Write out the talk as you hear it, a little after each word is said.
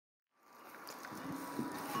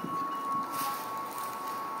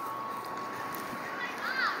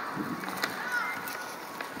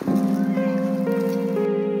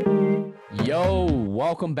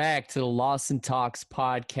welcome back to the Lost and Talks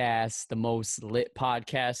podcast, the most lit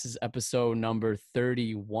podcast. This is episode number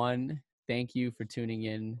 31. Thank you for tuning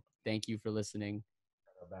in. Thank you for listening.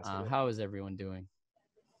 How is everyone doing?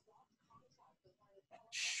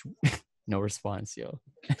 No response, yo.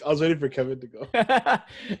 I was waiting for Kevin to go.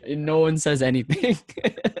 No one says anything.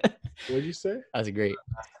 What did you say? That's great.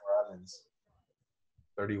 Robbins,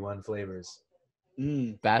 31 flavors.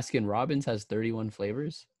 Baskin Robbins has 31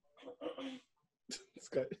 flavors?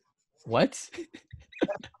 Guy. What?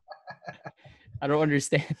 I don't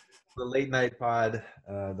understand. The late night pod,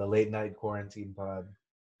 the late night quarantine pod.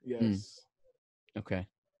 Yes. Okay.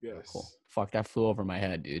 Yes. Cool. Fuck, that flew over my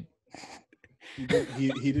head, dude. He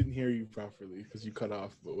didn't hear you properly because you cut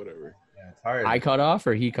off, but whatever. Yeah, it's hard. I cut off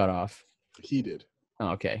or he cut off? He did. Oh,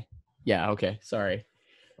 okay. Yeah, okay. Sorry.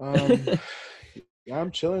 Yeah,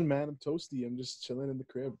 I'm chilling, man. I'm toasty. I'm just chilling in the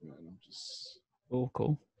crib, man. I'm just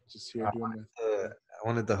Cool. Just here doing I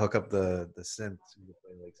wanted to hook up the synth so we could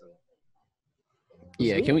play like some.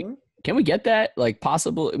 Yeah, can we get that? Like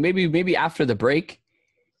possible maybe after the break.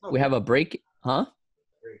 We have a break, huh?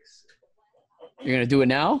 Breaks. You're gonna do it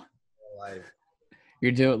now? Live.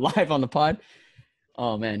 You're doing it live on the pod?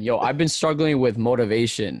 Oh man, yo, I've been struggling with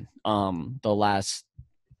motivation the last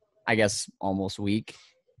I guess almost week.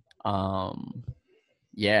 Yeah,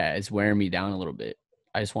 it's wearing me down a little bit.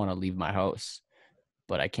 I just want to leave my house,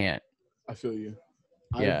 but I can't. I feel you.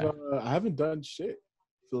 Yeah. I haven't done shit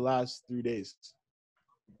for the last 3 days.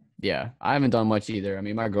 Yeah, I haven't done much either. I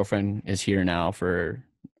mean, my girlfriend is here now for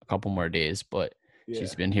a couple more days, but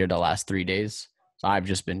she's been here the last 3 days. So I've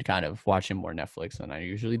just been kind of watching more Netflix than I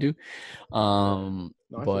usually do.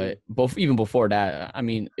 But even before that, I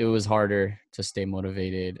mean, it was harder to stay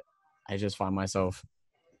motivated. I just find myself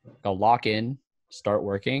I'll lock in, start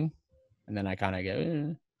working, and then I kind of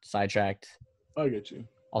get sidetracked. I get you.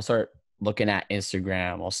 I'll start looking at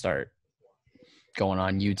Instagram. I'll start going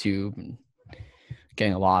on YouTube and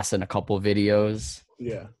getting lost in a couple of videos.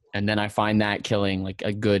 Yeah. And then I find that killing like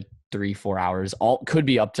a good 3-4 hours. Could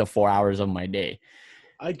be up to 4 hours of my day.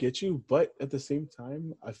 I get you, but at the same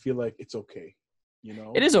time, I feel like it's okay. You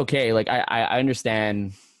know? It is okay. Like I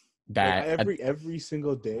understand that like every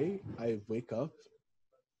single day I wake up,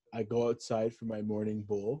 I go outside for my morning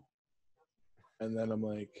bowl, and then I'm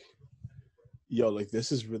like, yo, like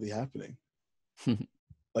this is really happening.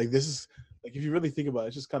 Like this is like if you really think about it,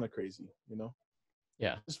 it's just kind of crazy, you know?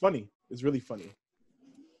 Yeah. It's funny. It's really funny.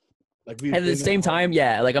 Like at the same time,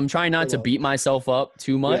 yeah, like I'm trying not to beat myself up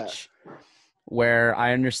too much, where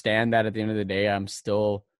I understand that at the end of the day, I'm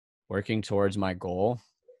still working towards my goal.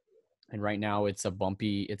 And right now it's a bump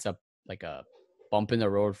in the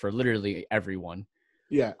road for literally everyone.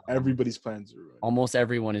 Yeah, everybody's plans are ruined. Almost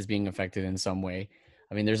everyone is being affected in some way.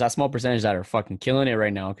 I mean, there's that small percentage that are fucking killing it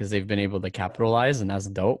right now because they've been able to capitalize, and that's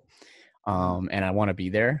dope. And I want to be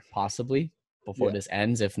there possibly before this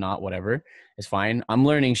ends. If not, whatever, it's fine. I'm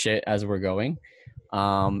learning shit as we're going.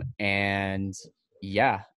 And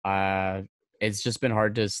yeah, it's just been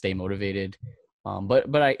hard to stay motivated.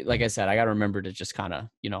 But I, like I said, I got to remember to just kind of,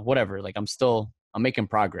 whatever, like I'm making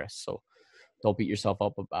progress. So don't beat yourself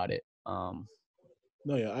up about it.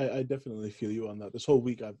 No, yeah, I definitely feel you on that. This whole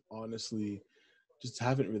week, I've honestly just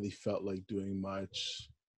haven't really felt like doing much.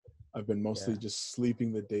 I've been mostly just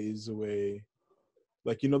sleeping the days away.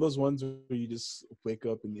 Like, those ones where you just wake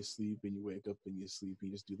up and you sleep and you wake up and you sleep and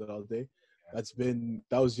you just do that all day.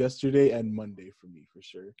 That was yesterday and Monday for me, for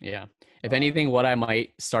sure. Yeah. If anything, what I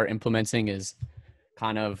might start implementing is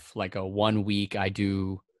kind of like a 1 week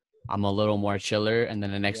I'm a little more chiller, and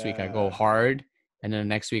then the next week I go hard, and then the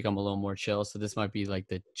next week I'm a little more chill. So this might be like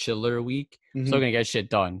the chiller week. I'm still gonna get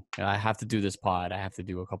shit done. I have to do this pod. I have to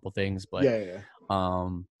do a couple things, but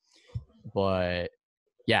but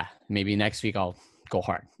yeah, maybe next week I'll go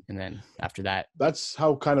hard, and then after that, that's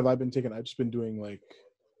how kind of I've been taking. I've just been going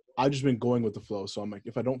with the flow. So I'm like,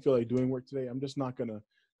 if I don't feel like doing work today, I'm just not gonna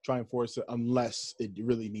try and force it unless it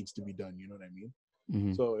really needs to be done. You know what I mean?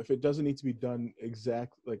 Mm-hmm. So if it doesn't need to be done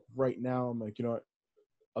like right now, I'm like, you know what,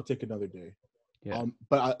 I'll take another day. Yeah.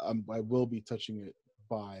 But I will be touching it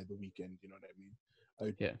by the weekend. You know what I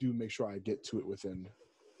mean? I do make sure I get to it within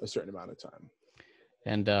a certain amount of time.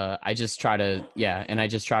 And I just try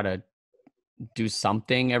to do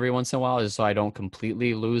something every once in a while, just so I don't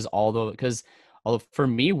completely lose because for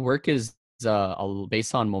me, work is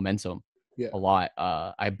based on momentum. A lot.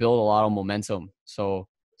 I build a lot of momentum. So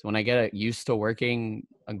when I get used to working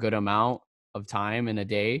a good amount of time in a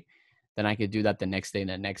day, then I could do that the next day and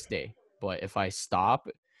the next day. But if I stop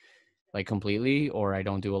like completely, or I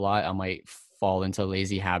don't do a lot, I might fall into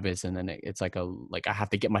lazy habits, and then it's like I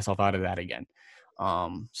have to get myself out of that again.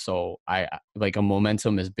 So I like a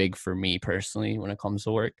momentum is big for me personally when it comes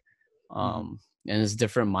to work. And it's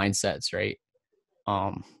different mindsets, right?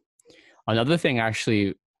 Another thing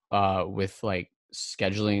actually, with like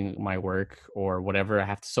scheduling my work or whatever I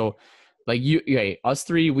have to, so like us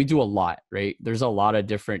three, we do a lot, right? There's a lot of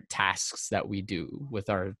different tasks that we do with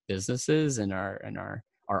our businesses and our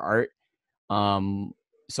art. Um,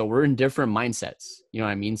 so we're in different mindsets, you know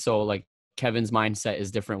what I mean? So like Kevin's mindset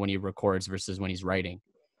is different when he records versus when he's writing,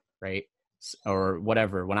 right? Or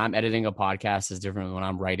whatever. When I'm editing a podcast is different than when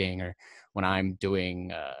I'm writing, or when I'm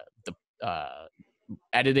doing the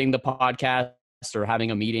editing the podcast or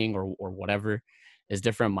having a meeting or whatever, is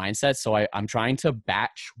different mindsets. So I'm trying to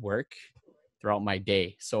batch work throughout my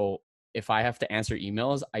day. So if I have to answer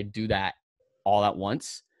emails, I do that all at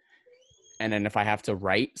once. And then if I have to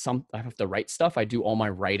write stuff, I do all my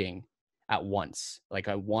writing at once, like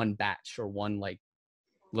a one batch or one like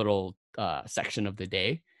little section of the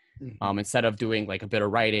day. Instead of doing like a bit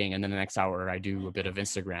of writing and then the next hour I do a bit of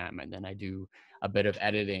Instagram and then I do a bit of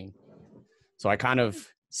editing. So I kind of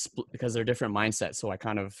because they're different mindsets. So I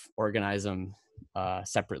kind of organize them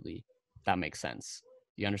separately. If that makes sense.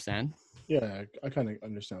 Do you understand? Yeah, I kind of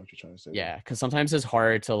understand what you're trying to say. Yeah, because sometimes it's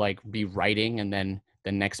hard to like be writing and then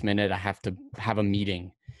the next minute I have to have a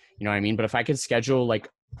meeting. You know what I mean? But if I could schedule like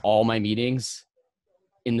all my meetings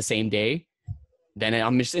in the same day, then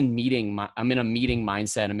I'm just in I'm in a meeting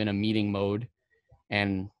mindset. I'm in a meeting mode,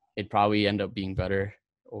 and it'd probably end up being better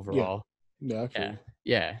overall. Yeah,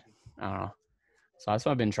 yeah. I don't know. So that's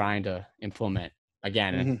what I've been trying to implement.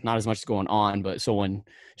 Again, not as much going on, but so when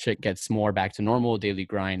shit gets more back to normal daily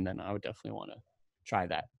grind, then I would definitely want to try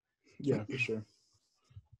that. Yeah, for sure.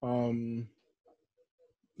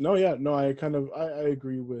 No, I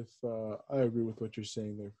agree with what you're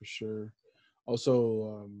saying there for sure.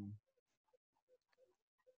 Also,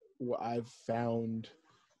 what I've found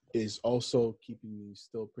is also keeping me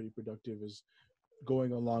still pretty productive is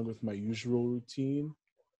going along with my usual routine,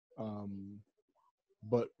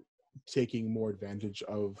 but taking more advantage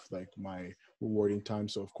of like my rewarding time.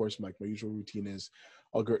 So of course, like my usual routine is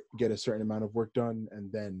I'll get a certain amount of work done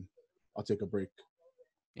and then I'll take a break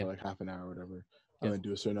for like half an hour or whatever, and then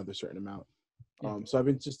do another certain amount. So I've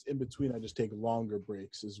been just in between. I just take longer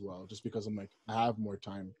breaks as well, just because I'm like I have more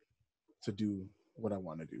time to do what I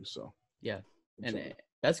want to do. So and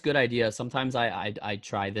that's a good idea. Sometimes I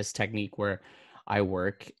try this technique where I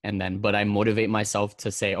work but I motivate myself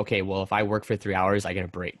to say, okay, well, if I work for 3 hours, I get a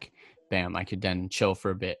break. Bam, I could then chill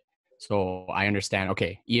for a bit. So I understand,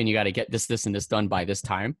 okay, Ian, you got to get this, and this done by this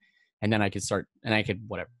time. And then I could start and I could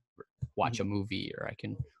watch a movie, or I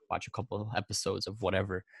can watch a couple of episodes of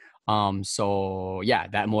whatever. So yeah,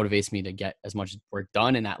 that motivates me to get as much work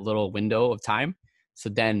done in that little window of time. So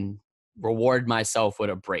then reward myself with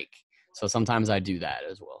a break. So sometimes I do that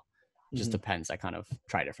as well. Just depends. I kind of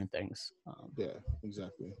try different things. Yeah,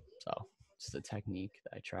 exactly. So it's the technique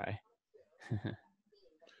that I try.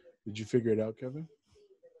 Did you figure it out, Kevin?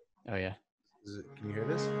 Oh yeah. Can you hear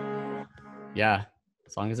this? Yeah.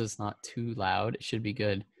 As long as it's not too loud, it should be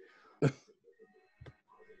good.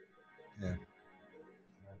 Yeah.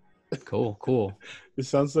 Cool. It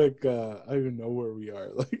sounds like I don't even know where we are.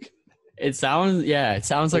 Like it sounds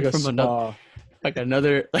like from spa.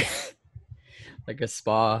 another like a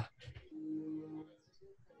spa.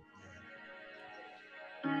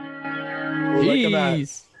 Like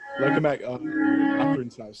I'm at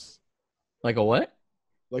Catherine's house. Like a what?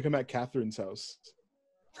 Like I'm at Catherine's house.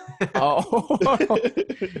 Oh,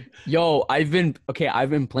 yo, I've been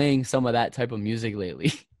playing some of that type of music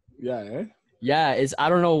lately. Yeah. Yeah, I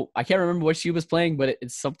don't know. I can't remember what she was playing, but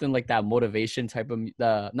it's something like that motivation type of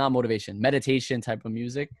not motivation, meditation type of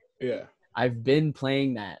music. Yeah. I've been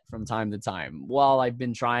playing that from time to time while I've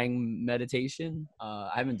been trying meditation.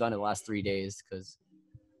 I haven't done it the last 3 days because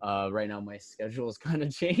right now my schedule is kind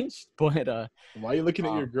of changed. But why are you looking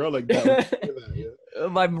at your girl like that?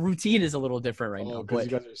 My routine is a little different right now. Because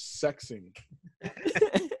you guys are sexing.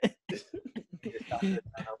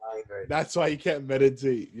 That's why he can't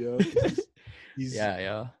meditate. You know? He's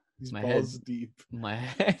my balls head, deep. My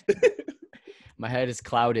head is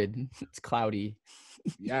clouded. It's cloudy.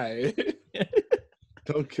 Yeah.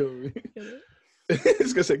 Don't kill me.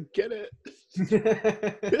 He's gonna say, get it.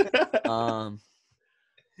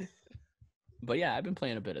 But yeah, I've been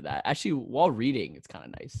playing a bit of that. Actually, while reading, it's kind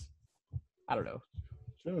of nice. I don't know.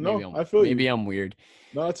 No, I feel maybe I'm weird.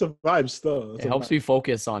 No, it's a vibe still. It helps me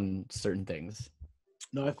focus on certain things.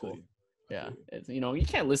 No, I feel you. Yeah, you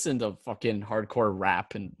can't listen to fucking hardcore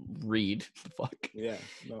rap and read. Fuck. Yeah.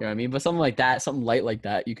 You know what I mean? But something like that, something light like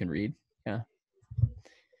that, you can read. Yeah.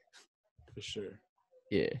 For sure.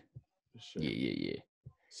 Yeah. For sure. Yeah.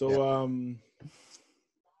 So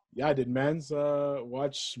yeah, did Mans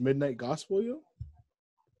watch Midnight Gospel, yo?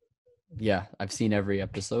 Yeah, I've seen every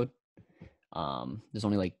episode. There's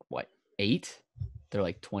only like what, 8? They're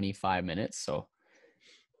like 25 minutes, so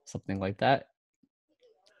something like that.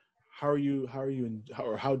 How did you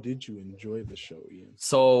enjoy the show, Ian?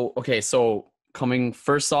 So, okay, so coming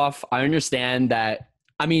first off, I understand that.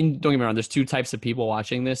 I mean, don't get me wrong. There's two types of people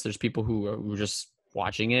watching this. There's people who are just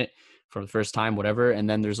watching it for the first time, whatever, and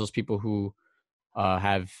then there's those people who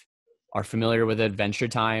are familiar with Adventure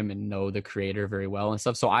Time and know the creator very well and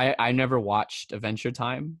stuff. So I never watched Adventure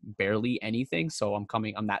Time, barely anything. So I'm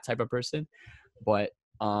that type of person. But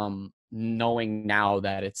knowing now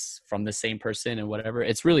that it's from the same person and whatever,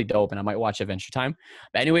 it's really dope, and I might watch Adventure Time.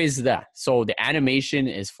 But anyways, so the animation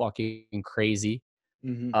is fucking crazy.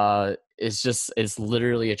 Mm-hmm. It's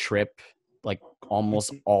literally a trip, like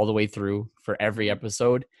almost all the way through for every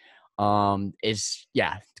episode. It's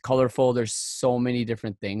colorful. There's so many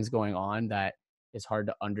different things going on that it's hard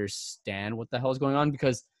to understand what the hell is going on,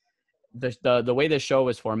 because the way the show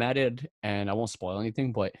is formatted, and I won't spoil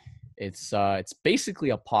anything, but it's basically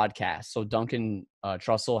a podcast. So Duncan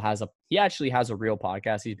Trussell actually has a real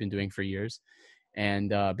podcast he's been doing for years, and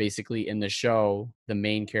basically in the show, the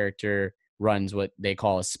main character runs what they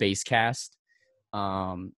call a space cast,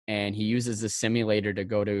 and he uses the simulator to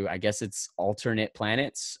go to, I guess it's alternate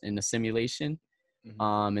planets in the simulation.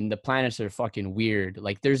 Mm-hmm. And the planets are fucking weird.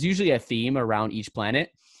 Like there's usually a theme around each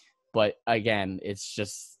planet, but again, it's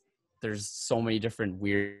just there's so many different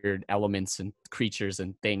weird elements and creatures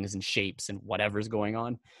and things and shapes and whatever's going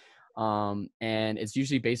on. And it's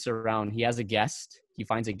usually based around, he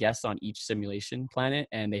finds a guest on each simulation planet,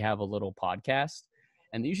 and they have a little podcast,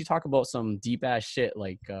 and they usually talk about some deep ass shit,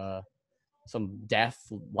 like some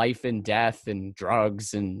life and death and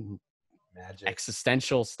drugs and Magic.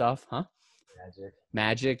 existential stuff.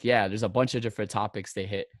 Magic. Yeah, there's a bunch of different topics they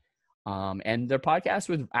hit. And their podcast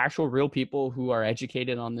with actual real people who are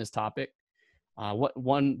educated on this topic.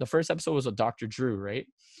 The first episode was with Dr. Drew, right?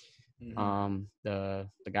 Mm-hmm. The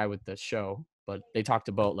guy with the show, but they talked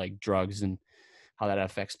about like drugs and how that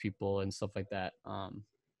affects people and stuff like that.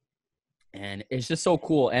 And it's just so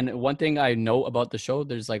cool. And one thing I know about the show,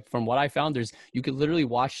 there's like, from what I found, you could literally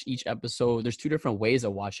watch each episode. There's 2 different ways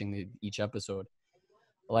of watching each episode.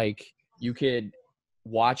 Like you could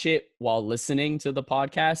watch it while listening to the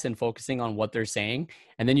podcast and focusing on what they're saying,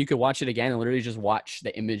 and then you could watch it again and literally just watch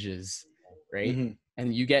the images, right? Mm-hmm.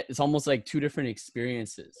 And it's almost like 2 different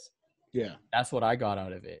experiences. Yeah. That's what I got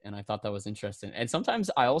out of it, and I thought that was interesting. And sometimes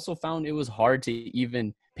I also found it was hard to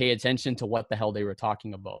even pay attention to what the hell they were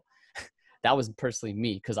talking about. That was personally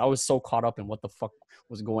me, because I was so caught up in what the fuck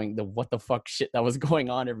shit that was going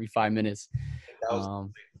on every 5 minutes. That was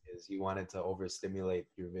is you wanted to overstimulate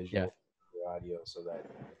your visual, your audio, so that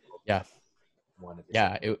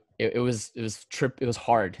it was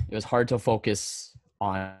hard. It was hard to focus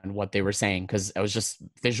on what they were saying, because it was just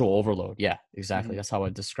visual overload. Yeah, exactly. Mm-hmm. That's how I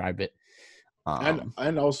would describe it.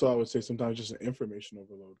 And also I would say sometimes just an information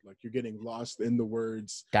overload. Like you're getting lost in the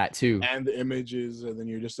words, that too, and the images, and then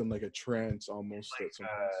you're just in like a trance almost. Like,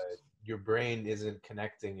 your brain isn't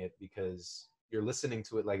connecting it because you're listening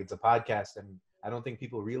to it like it's a podcast, and I don't think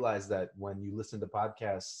people realize that when you listen to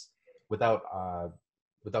podcasts without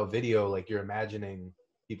video, like you're imagining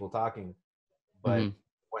people talking, but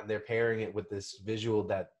when they're pairing it with this visual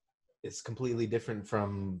that is completely different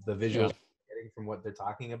from the visuals you're getting from what they're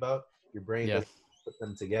talking about, your brain doesn't put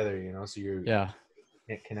them together, so you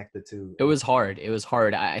can't connect the two. It was hard.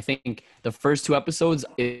 I think the first 2 episodes,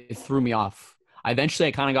 it threw me off. Eventually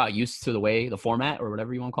I kind of got used to the format, or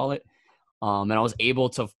whatever you want to call it. And I was able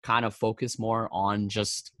to kind of focus more on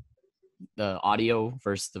just the audio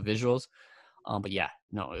versus the visuals. But yeah,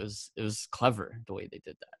 no, it was clever the way they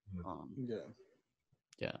did that.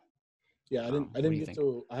 Yeah, I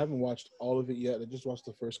haven't watched all of it yet. I just watched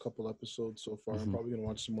the first couple episodes so far. I'm probably gonna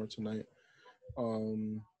watch some more tonight.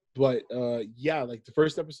 But like the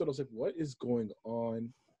first episode, I was like, what is going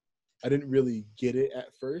on? I didn't really get it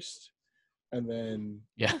at first. And then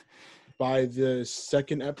by the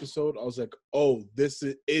second episode, I was like, oh, this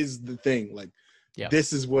is the thing. Like,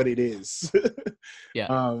 this is what it is.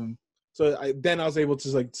 So I was able to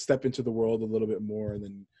like step into the world a little bit more and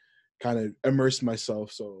then kind of immerse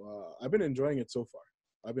myself. So I've been enjoying it so far.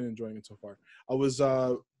 I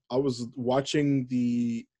was watching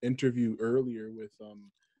the interview earlier with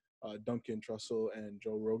Duncan Trussell and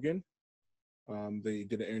Joe Rogan. They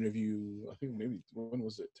did an interview, I think maybe, when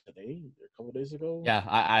was it, today or a couple of days ago? Yeah,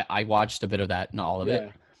 I watched a bit of that, not all of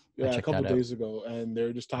it. Yeah, a couple of days ago, and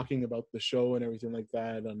they're just talking about the show and everything like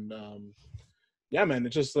that. And Yeah, man,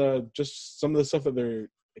 it's just some of the stuff that they're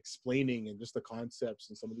explaining and just the concepts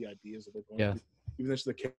and some of the ideas that they're going Yeah. through. Even just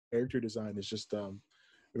the character design is just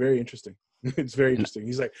very interesting. It's very And interesting.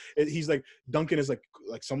 He's like Duncan is like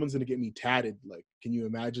someone's gonna get me tatted. Like, can you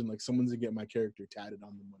imagine like someone's gonna get my character tatted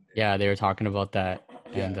on them one day? yeah, they were talking about that,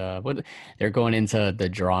 and Yeah. what they're going into the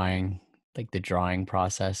drawing, like the drawing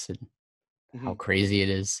process and how Mhm. crazy it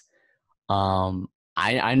is.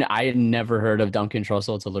 I had never heard of Duncan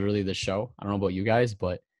Trussell to literally the show. I don't know about you guys,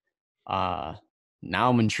 but uh, now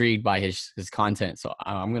I'm intrigued by his content, so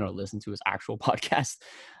I'm gonna listen to his actual podcast.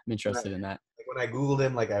 I'm interested in that. Like when I Googled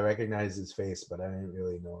him, like I recognized his face, but I didn't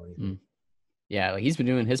really know anything. Yeah, like he's been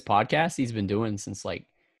doing his podcast. He's been doing since like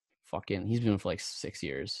he's been doing for like 6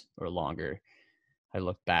 years or longer. I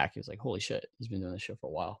looked back, it was like, holy shit, he's been doing this shit for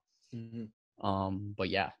a while. Mhm. But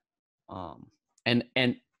yeah,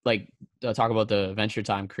 and like talk about the Adventure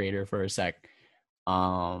Time creator for a sec.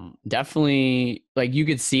 Definitely, like you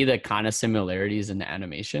could see the kind of similarities in the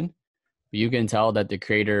animation. You can tell that the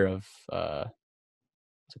creator of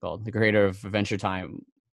what's it called? The creator of Adventure Time,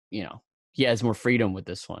 he has more freedom with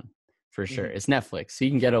this one for sure. Mhm. It's Netflix, so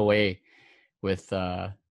you can get away with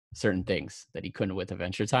certain things that he couldn't with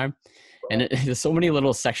Adventure Time. And there's so many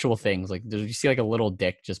little sexual things. Like, did you see like a little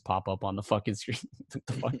dick just pop up on the fucking screen?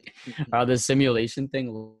 The fuck? This simulation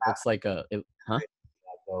thing looks like huh?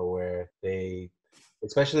 Though, where they,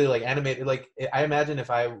 especially like animated, like I imagine if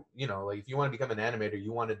I, like if you want to become an animator,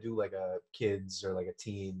 you want to do like a kids or like a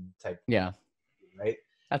teen type, Yeah, right?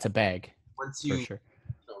 that's a bag Once for you, sure.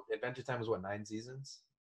 Adventure Time was what, 9 seasons?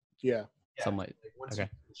 Yeah. Yeah. Something like Once you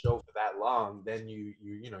okay. do the show for that long, then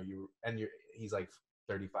he's like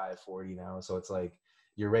 35, 40 now, so it's like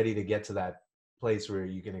you're ready to get to that place where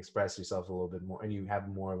you can express yourself a little bit more and you have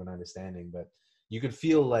more of an understanding. But you could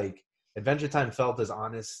feel like Adventure Time felt as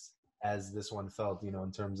honest as this one felt,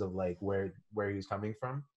 in terms of like where he was coming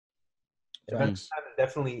from. Adventure Facts. Time is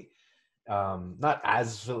definitely not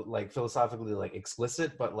as like philosophically like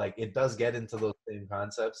explicit, but like it does get into those same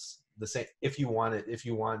concepts the same if you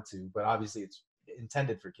want to, but obviously it's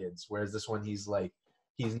intended for kids, whereas this one he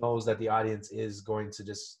knows that the audience is going to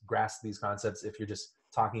just grasp these concepts if you're just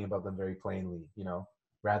talking about them very plainly,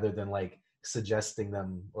 rather than like suggesting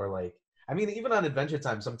them, or like, I mean, even on Adventure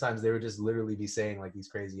Time sometimes they would just literally be saying like these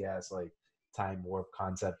crazy ass like time warp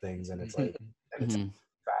concept things, and it's like and it's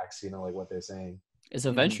facts, like what they're saying. Is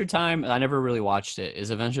Adventure Time? I never really watched it.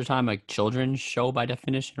 Is Adventure Time a children's show by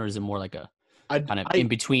definition, or is it more like a I kind of in I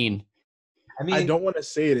between? I I mean, don't want to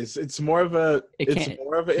say it. It's more of a It can't.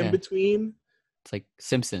 in Yeah, between. it's like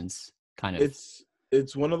Simpsons kind of.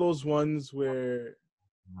 It's one of those ones where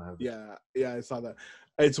yeah, I saw that.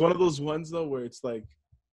 It's one of those ones though where it's like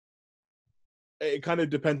it kind of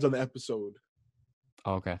depends on the episode.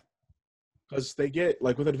 Oh, okay. Because they get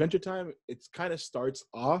like with Adventure Time, it's kind of starts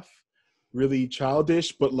off really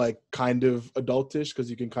childish, but like kind of adultish because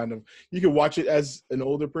you can watch it as an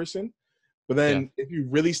older person. But then if you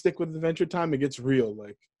really stick with Adventure Time, it gets real.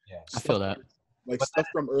 Like I feel that. like stuff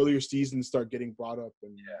from earlier seasons start getting brought up,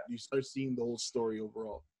 and you start seeing the whole story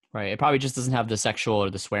overall. Right. It probably just doesn't have the sexual or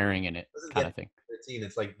the swearing in it, kind of thing. 13,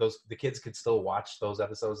 it's like the kids could still watch those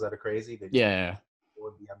episodes that are crazy. They just Yeah.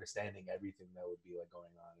 would be understanding everything that would be like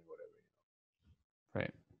going on or whatever.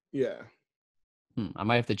 Right. Yeah. I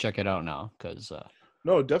might have to check it out now because.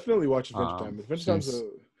 No, definitely watch Adventure Time. Adventure Time's a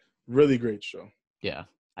really great show. Yeah.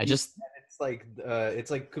 It's like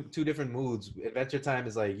two different moods. Adventure Time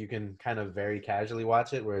is like you can kind of very casually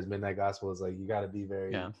watch it, whereas Midnight Gospel is like you got to be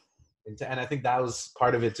very and I think that was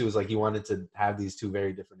part of it too, is like you wanted to have these two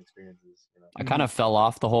very different experiences. I kind of fell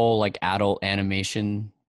off the whole like adult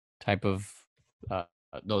animation type of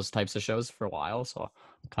those types of shows for a while, so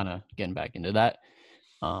I'm kind of getting back into that.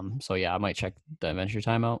 So yeah, I might check the Adventure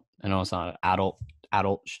Time out. I know it's not an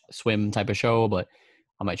adult swim type of show, but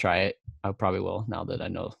I might try it. I probably will now that I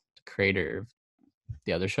know the creator of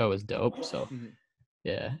the other show is dope. So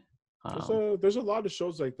yeah. There's a lot of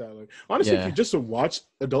shows like that. Like honestly, if you just watch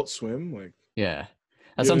Adult Swim, like that's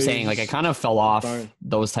what I'm saying. Like I kind of fell off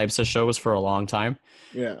those types of shows for a long time.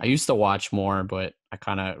 Yeah, I used to watch more, but I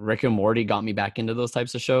kind of Rick and Morty got me back into those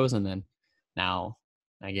types of shows, and then now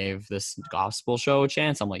I gave this gospel show a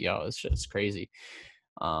chance. I'm like, yo, it's just crazy.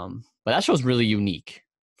 But that show's really unique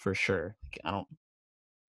for sure. Like, I don't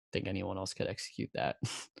think anyone else could execute that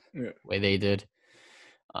the way they did.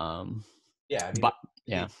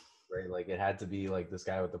 Right, like it had to be like this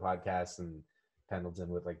guy with the podcast and Pendleton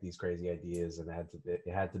with like these crazy ideas, and it had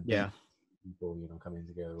to be people coming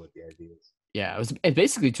together with the ideas. It's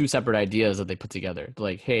basically two separate ideas that they put together.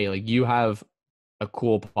 Like, hey, like you have a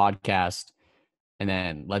cool podcast, and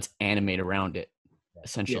then let's animate around it.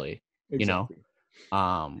 Essentially, exactly.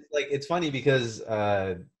 Like it's funny because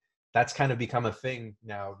that's kind of become a thing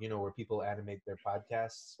now, you know, where people animate their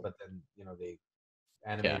podcasts, but then, you know, they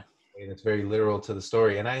animate and it's very literal to the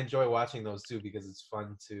story. And I enjoy watching those too because it's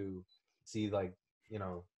fun to see, like, you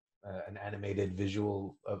know, an animated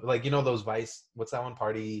visual of, like, you know, those Vice, what's that one,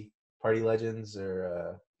 Party Legends,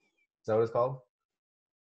 or is that what it's called?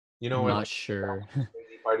 You know, I'm where not like sure.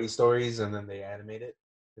 crazy party stories and then they animate it.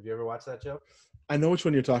 Have you ever watched that show? I know which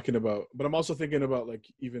one you're talking about, but I'm also thinking about like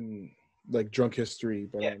even like Drunk History.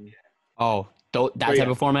 Yeah. Oh, that type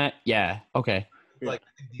of format? Yeah. Okay. Yeah. Like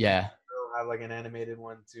I think DC Yeah. have like an animated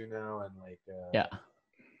one too now, and like Yeah.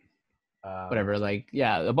 Whatever. Like,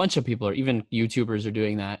 yeah, a bunch of people, or even YouTubers, are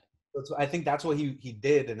doing that. I think that's what he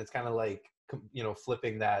did, and it's kind of like, you know,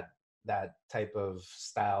 flipping that type of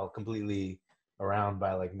style completely around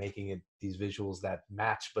by like making it these visuals that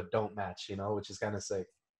match but don't match, you know, which is kind of sick.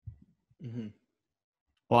 Mm-hmm.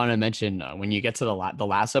 I want to mention when you get to the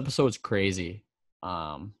last episode, it's crazy.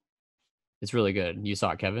 It's really good. You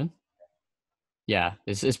saw it, Kevin? Yeah,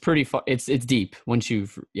 it's pretty fun. It's deep once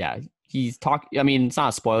you've he's talk. I mean, it's not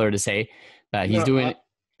a spoiler to say that he's No, doing.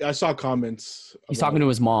 I saw comments. He's talking to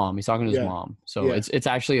his mom. He's talking to his Yeah. mom. So Yeah. it's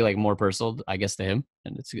actually like more personal, I guess, to him,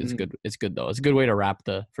 and it's Mhm. good. It's good though. It's a good way to wrap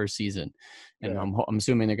the first season, and Yeah. I'm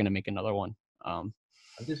assuming they're gonna make another one. I'm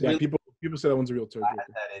just Yeah, really people say that one's a real turd. glad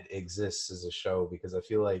that it exists as a show, because I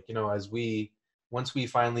feel like, you know, once we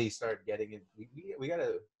finally start getting it, we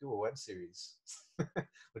gotta do a web series,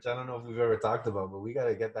 which I don't know if we've ever talked about, but we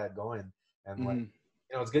gotta get that going. And like, Mhm.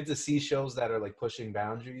 you know, it's good to see shows that are like pushing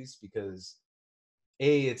boundaries, because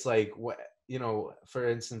it's like, what, you know, for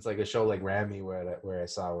instance, like a show like Rami, where I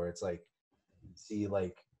saw, where it's like, you see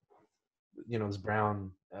like, you know, this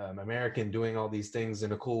brown American doing all these things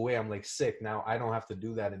in a cool way. I'm like, sick. Now I don't have to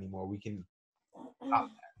do that anymore. We can stop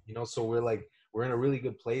that, you know. So we're in a really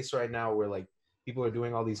good place right now, where like people are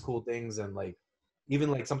doing all these cool things, and like even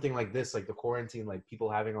like something like this, like the quarantine, like people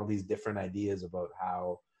having all these different ideas about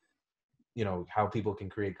how, you know, how people can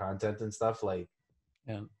create content and stuff. Like,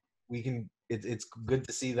 Yeah. we can, it's good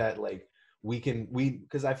to see that, like,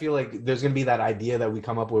 because I feel like there's gonna be that idea that we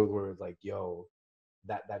come up with where it's like, yo,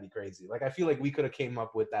 that'd be crazy. Like, I feel like we could have came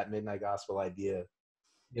up with that midnight gospel idea,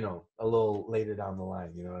 you know, a little later down the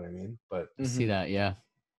line, you know what I mean? But I see that. Yeah.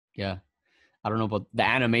 Yeah. I don't know, but the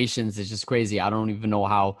animations is just crazy. I don't even know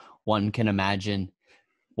how one can imagine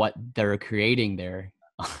what they're creating there.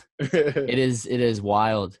 It is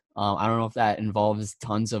wild. I don't know if that involves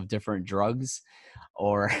tons of different drugs,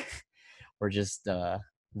 or or just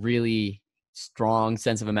really strong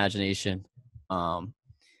sense of imagination. we'll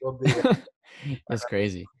be It's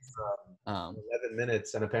crazy. 11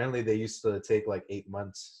 minutes, and apparently they used to take like 8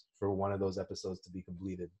 months for one of those episodes to be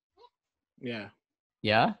completed. Yeah.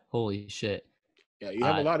 Yeah. Holy shit. Yeah. You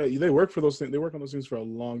have a lot of. They work for those things. They work on those things for a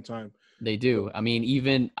long time. They do. I mean,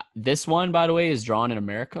 even this one, by the way, is drawn in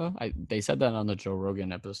America. They said that on the Joe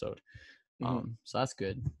Rogan episode. So that's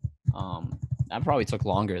good. That probably took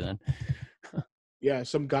longer then. Yeah,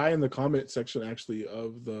 some guy in the comment section actually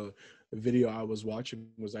of the video I was watching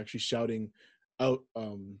was actually shouting out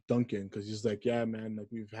Duncan, because he's like, yeah, man, like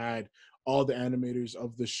we've had all the animators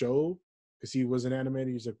of the show, because he was an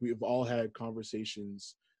animator. He's like, we've all had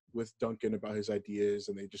conversations with Duncan about his ideas,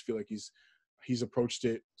 and they just feel like he's approached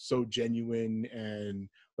it so genuine, and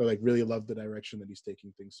they like really love the direction that he's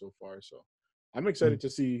taking things so far. So I'm excited to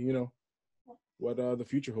see, you know, what the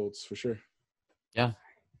future holds for sure. Yeah.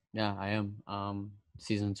 Yeah, I am.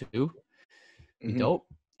 Season 2, be Mhm. dope.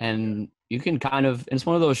 And you can kind of, it's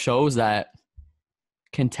one of those shows that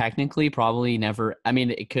can technically probably never, I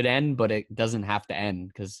mean, it could end, but it doesn't have to end,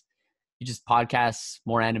 because you just podcasts,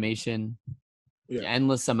 more animation, Yeah.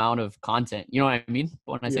 endless amount of content. You know what I mean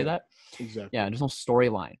when I say Yeah. that? Exactly. Yeah, there's no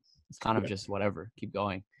storyline. It's kind of Yeah. just whatever, keep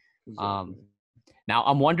going. Exactly. Now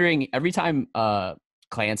I'm wondering, every time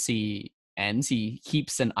Clancy ends, he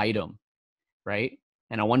keeps an item, right?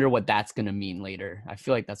 And I wonder what that's gonna mean later. I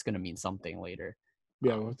feel like that's gonna mean something later.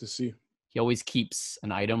 Yeah, we'll have to see. He always keeps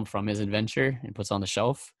an item from his adventure and puts on the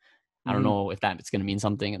shelf. I don't Mhm. know if that's going to mean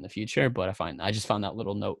something in the future, but I just found that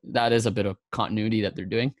little note. That is a bit of continuity that they're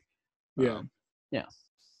doing. Yeah. Yeah.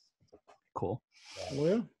 Cool.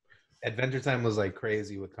 Well, yeah. Adventure Time was like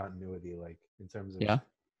crazy with continuity, like in terms of, Yeah.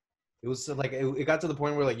 it was like, it got to the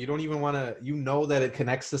point where like you don't even want to, you know, that it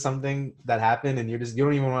connects to something that happened, and you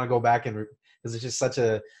don't even want to go back and because it's just such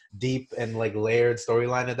a deep and like layered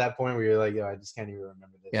storyline at that point where you're like, yo, I just can't even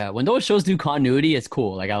remember this. Yeah. When those shows do continuity, it's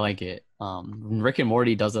cool. Like, I like it. Rick and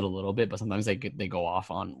Morty does it a little bit, but sometimes they go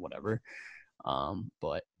off on whatever.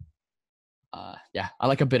 But yeah, I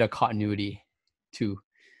like a bit of continuity too.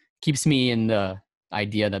 Keeps me in the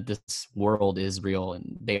idea that this world is real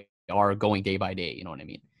and they are going day by day. You know what I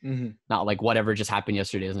mean? Mm-hmm. Not like whatever just happened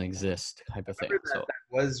yesterday doesn't exist type of thing. So That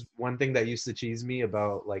was one thing that used to cheese me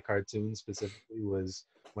about like cartoons specifically, was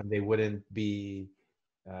when they wouldn't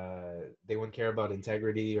care about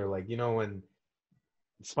integrity, or like, you know, when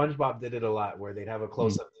SpongeBob did it a lot where they'd have a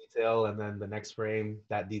close-up detail and then the next frame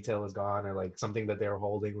that detail is gone, or like something that they were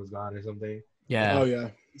holding was gone or something. yeah, Oh yeah.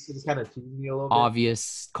 This is kind of cheesy a little bit.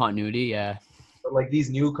 obvious continuity. Yeah. But like these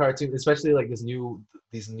new cartoons, especially like these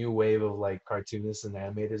new wave of like cartoonists and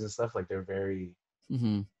animators and stuff, like they're very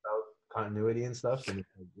Mm-hmm. about continuity and stuff. And it's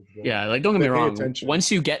good. Yeah, like don't get me They pay wrong. attention. Once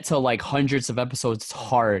you get to like hundreds of episodes, it's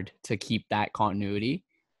hard to keep that continuity.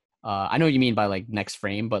 I know what you mean by like next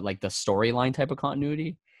frame, but like the storyline type of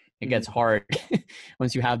continuity, it gets hard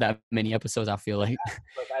once you have that many episodes. I feel like.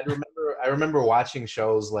 Like I remember watching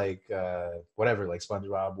shows like whatever, like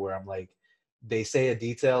SpongeBob, where I'm like, they say a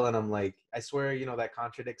detail and I'm like, I swear, you know, that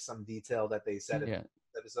contradicts some detail that they said in Yeah.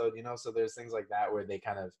 the episode, you know. So there's things like that where they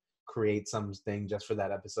kind of create something just for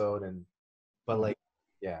that episode, and but like,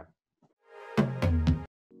 yeah.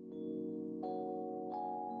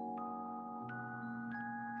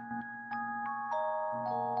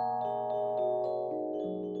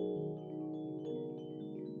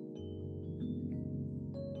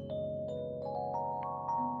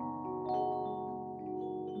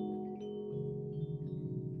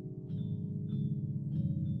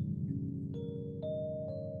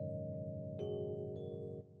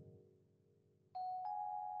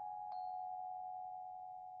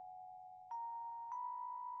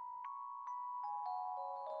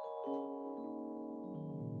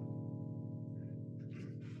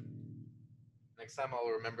 Next time I'll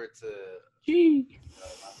remember to Gee. I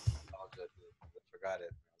forgot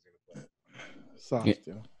it. I was gonna play Soft, Yeah.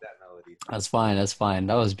 yeah. that melody. That's fine. That's fine.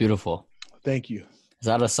 That was beautiful. Thank you. Is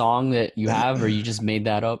that a song that you have, or you just made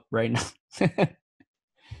that up right now? Normal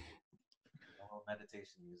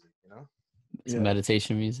meditation music, you know. Some Yeah.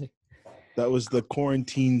 meditation music. That was the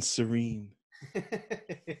quarantine serene.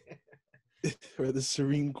 Or the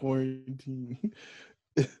serene quarantine.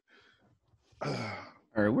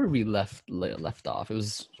 Or where we left off. It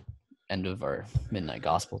was end of our midnight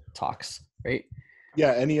gospel talks, right?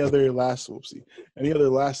 Yeah, any other last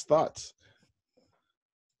thoughts?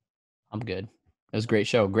 I'm good. It was a great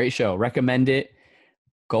show. Great show. Recommend it.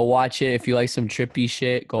 Go watch it if you like some trippy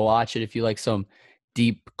shit. Go watch it if you like some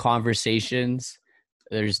deep conversations.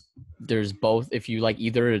 There's both. If you like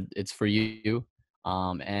either, it's for you.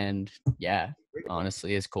 And yeah,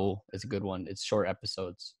 honestly, it's cool. It's a good one. It's short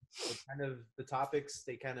episodes. It's kind of the topics,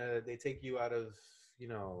 they take you out of, you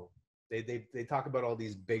know, they talk about all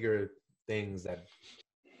these bigger things that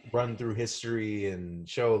run through history and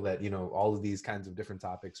show that, you know, all of these kinds of different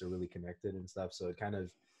topics are really connected and stuff. So it kind of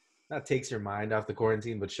not takes your mind off the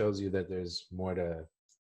quarantine, but shows you that there's more to,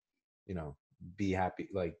 you know, be happy,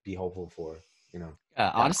 like be hopeful for, you know.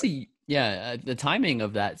 Honestly, yeah, the timing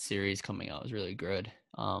of that series coming out was really good.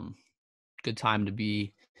 Good time to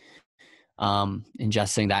be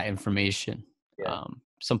ingesting that information. Yeah.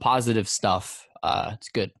 Some positive stuff. It's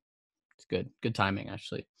good. It's good timing,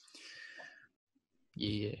 actually.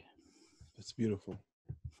 Yeah. It's beautiful.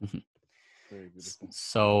 Very beautiful.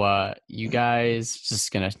 So you guys,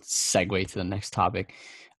 just gonna segue to the next topic.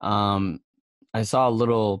 I saw a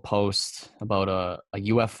little post about a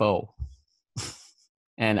UFO.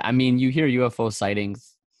 And I mean, you hear UFO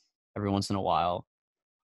sightings every once in a while.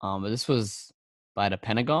 But this was by the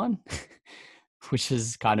Pentagon, which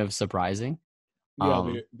is kind of surprising.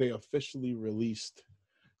 Yeah, they officially released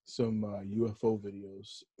some UFO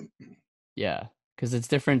videos. Yeah, because it's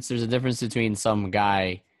different. There's a difference between some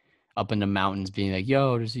guy up in the mountains being like,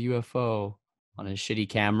 "Yo, there's a UFO" on a shitty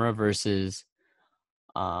camera versus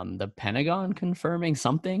the Pentagon confirming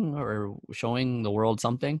something or showing the world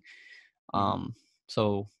something.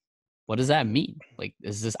 So what does that mean? Like,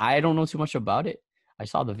 is this? I don't know too much about it. I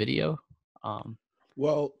saw the video.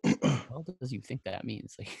 Well, What does you think that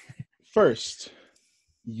means? Like, first,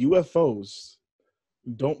 UFOs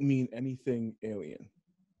don't mean anything alien.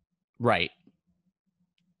 right.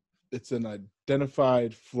 It's an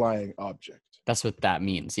identified flying object. That's what that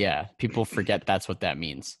means. Yeah. People forget that's what that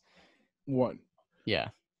means. One. Yeah.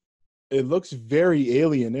 It looks very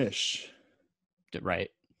alien-ish, Right.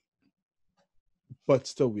 but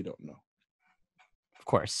still we don't know. Of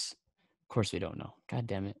course we don't know. God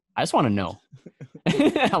damn it. I just want to know.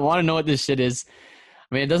 I want to know what this shit is.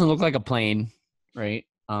 I mean, it doesn't look like a plane, right?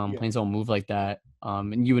 Yeah. Planes don't move like that.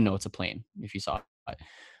 And you would know it's a plane if you saw it.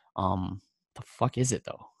 The fuck is it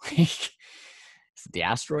though? Is it the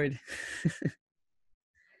asteroid?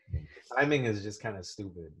 Timing is just kind of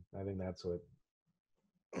stupid. I think that's what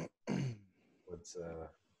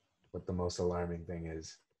what the most alarming thing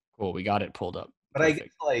is. Cool, we got it pulled up. But I guess,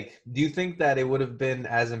 like, do you think that it would have been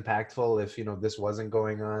as impactful if, this wasn't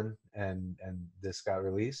going on and this got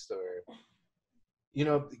released? Or,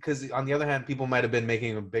 because on the other hand, people might have been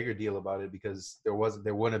making a bigger deal about it because there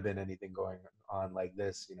wouldn't have been anything going on like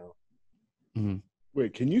this, Mm-hmm.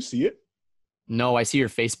 Wait, can you see it? No, I see your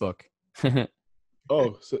Facebook.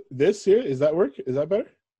 Oh, so this here, is that work? Is that better?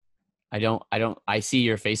 I see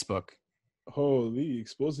your Facebook. Holy,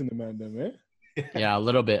 exposing the man then, man. Yeah, a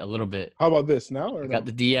little bit. How about this now? Or I no? got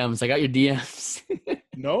the DMs. I got your DMs.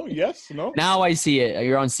 No, yes, no. Now I see it.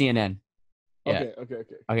 You're on CNN. Yeah.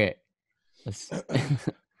 Okay. Let's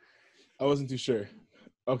I wasn't too sure.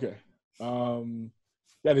 Okay.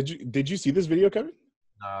 Yeah, did you see this video, Kevin?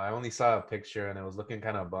 No, I only saw a picture and it was looking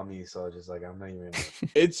kind of bummy, so I was just like, I'm not even.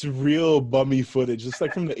 It's real bummy footage, just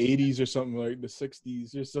like from the 80s or something, like the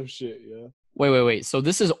 60s or some shit. Yeah. Wait. So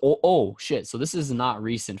this is oh shit. So this is not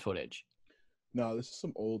recent footage. No, this is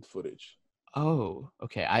some old footage. Oh,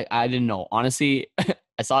 okay. I didn't know. Honestly,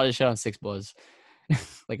 I saw this shit on Six Buzz,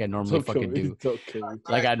 like I normally fucking do.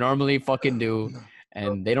 Like I normally fucking do,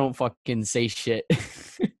 and they don't fucking say shit.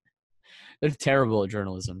 They're terrible at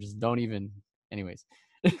journalism. Just don't even. Anyways.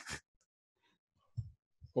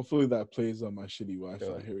 Hopefully that plays on my shitty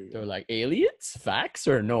Wi-Fi. Here we go. They're like, aliens? Facts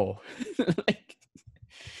or no? Like,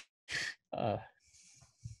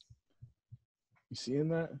 you seeing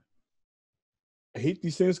that? I hate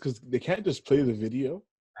these things because they can't just play the video.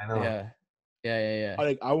 I know. Yeah.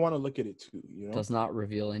 Like, I want to look at it too, Does not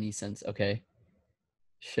reveal any sense. Okay.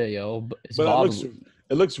 Shit, yo. But Bob,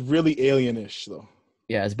 it looks really alienish, though.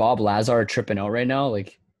 Yeah, is Bob Lazar tripping out right now?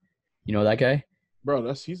 Like, you know that guy?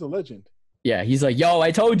 Bro, he's a legend. Yeah, he's like, yo,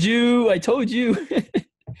 I told you.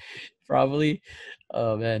 Probably.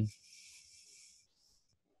 Oh, man.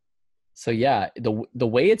 So, yeah, the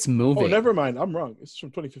way it's moving. Oh, never mind. I'm wrong. It's from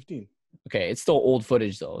 2015. Okay, it's still old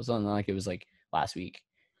footage, though. It's not like it was, like, last week.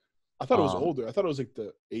 I thought it was older. I thought it was, like,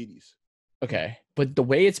 the 80s. Okay, but the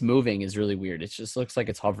way it's moving is really weird. It just looks like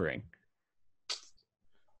it's hovering.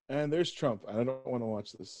 And there's Trump. I don't want to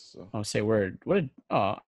watch this. So. Oh, say word.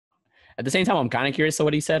 At the same time, I'm kind of curious to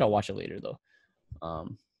what he said. I'll watch it later, though.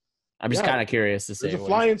 I'm just kind of curious to say. There's a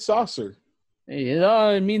flying saucer.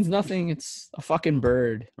 It means nothing. It's a fucking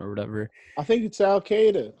bird or whatever. I think it's Al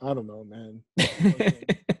Qaeda. I don't know, man.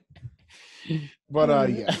 But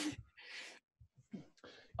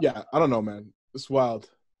yeah. I don't know, man. It's wild.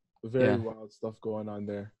 Very wild stuff going on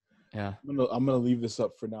there. Yeah. I'm gonna leave this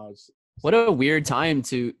up for now. What a weird time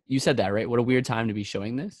to. You said that, right? What a weird time to be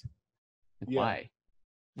showing this. Why?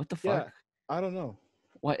 What the fuck? Yeah, I don't know.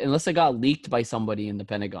 What? Unless it got leaked by somebody in the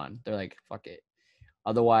Pentagon, they're like, "Fuck it."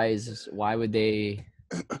 Otherwise, why would they?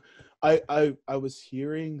 I was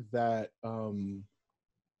hearing that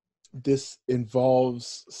this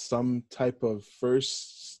involves some type of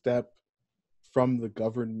first step from the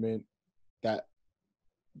government that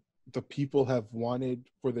the people have wanted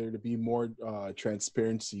for there to be more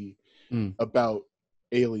transparency about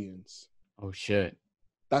aliens. Oh shit!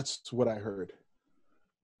 That's what I heard.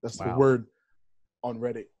 That's wow. The word on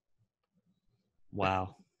Reddit.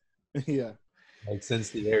 Wow. Yeah. Like since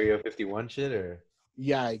the Area 51 shit, or?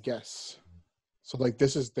 Yeah, I guess. So like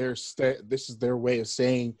this is their way of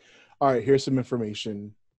saying, all right, here's some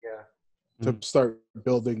information. Yeah. To start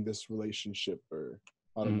building this relationship, or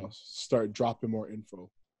I don't know, start dropping more info.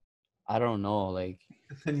 I don't know, like.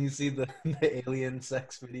 And you see the alien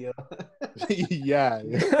sex video. yeah.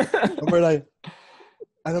 And we're like,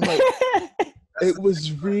 and I'm like, it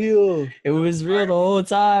was real. It was real the whole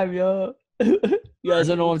time, yo. You guys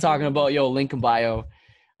don't know what I'm talking about. Yo, link in bio.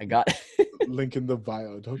 I got link in the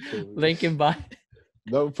bio. Don't kill me. Link in bio.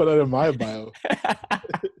 Don't put it in my bio.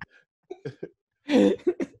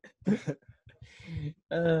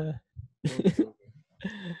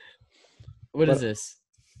 What is this?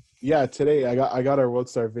 Yeah, today I got our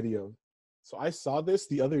WorldStar video. So I saw this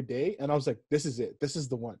the other day and I was like, this is it. This is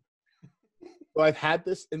the one. So I've had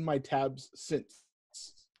this in my tabs since.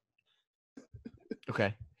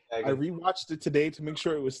 Okay. I rewatched it today to make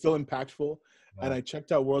sure it was still impactful. And I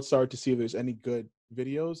checked out WorldStar to see if there's any good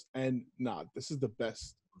videos. And this is the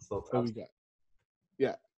best that we got.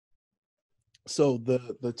 Yeah. So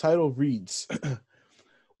the title reads,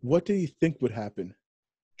 what do you think would happen?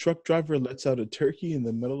 Truck driver lets out a turkey in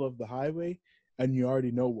the middle of the highway, and you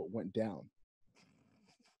already know what went down.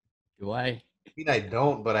 Do I? I mean, I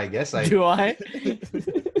don't, but I guess I do. I?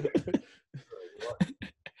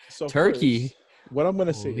 So turkey. First, what I'm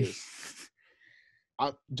gonna say is,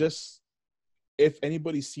 if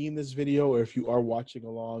anybody's seen this video, or if you are watching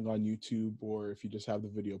along on YouTube, or if you just have the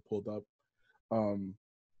video pulled up,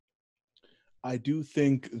 I do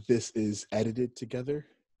think this is edited together.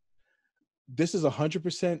 This is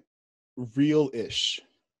 100% real-ish.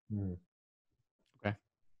 Okay.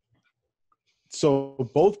 So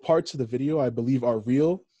both parts of the video, I believe, are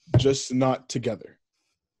real, just not together.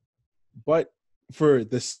 But for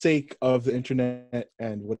the sake of the internet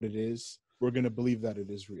and what it is, we're going to believe that it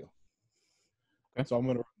is real. Okay. So I'm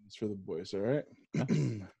going to run this for the boys, all right?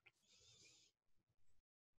 Yeah.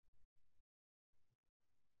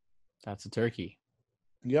 That's a turkey.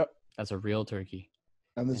 Yep. That's a real turkey.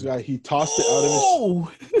 And this And- guy, he tossed it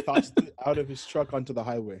out of his truck onto the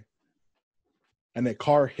highway. And a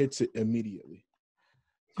car hits it immediately.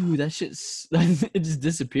 Dude, that shit's it just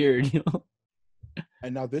disappeared, you know?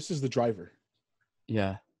 And now this is the driver.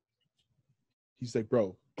 Yeah. He's like,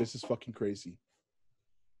 bro, this is fucking crazy.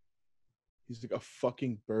 He's like, a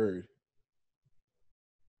fucking bird.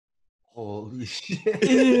 Holy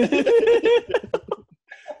shit.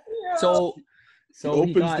 So He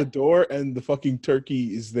opens the door and the fucking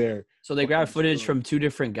turkey is there. So they grabbed fucking footage strong. from two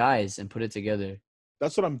different guys and put it together.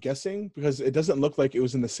 That's what I'm guessing, because it doesn't look like it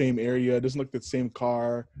was in the same area. It doesn't look the same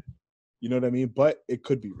car. You know what I mean? But it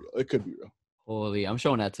could be real. It could be real. Holy, I'm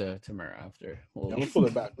showing that to Mara after. Yeah, I'm gonna pull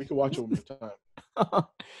it back. We can watch it one more time.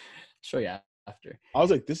 Show you after. I was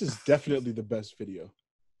like, this is definitely the best video.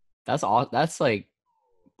 That's all. That's like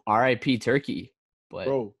R.I.P. Turkey. But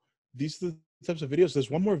Bro, these are the types of videos. There's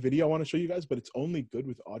one more video I want to show you guys, but it's only good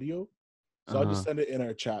with audio. So I'll just send it in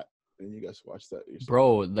our chat and you guys watch that yourself.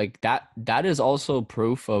 Bro, like that is also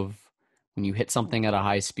proof of when you hit something at a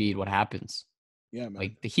high speed, what happens. Yeah, man.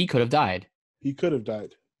 Like he could have died. He could have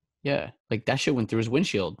died. Yeah, like that shit went through his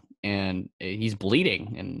windshield and he's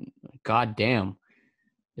bleeding and goddamn.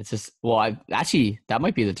 It's just that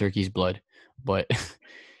might be the turkey's blood, but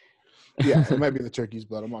yeah, it might be the turkey's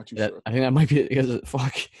blood. I'm not too sure. I think that might be because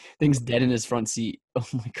fuck thing's dead in his front seat. Oh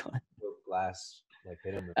my god. Glass like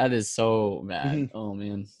hit him. That is so mad. Mhm. Oh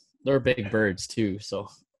man. They're big birds too, so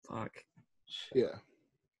fuck. Yeah.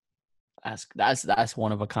 That's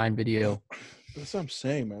one of a kind video. That's what I'm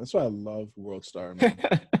saying, man. That's why I love WorldStar,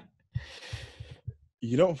 man.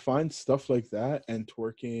 You don't find stuff like that and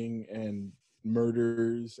twerking and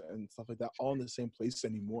murders and stuff like that all in the same place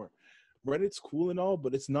anymore. Reddit's cool and all,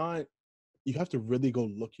 but it's not. You have to really go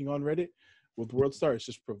looking on Reddit. With WorldStar, it's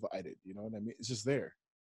just provided. You know what I mean? It's just there.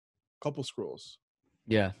 Couple scrolls.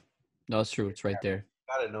 Yeah. No, it's true. It's right there.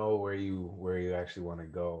 You gotta know where you actually want to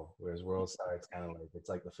go. Whereas WorldStar, it's kind of like it's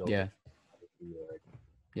like the filter. Yeah.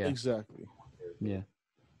 Yeah. Exactly. Yeah.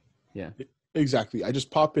 Yeah. Exactly. I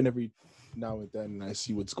just pop in every now and then and I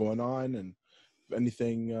see what's going on, and if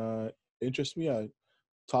anything interests me, I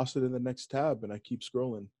toss it in the next tab and I keep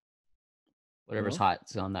scrolling. Whatever's hot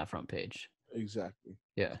is on that front page. Exactly.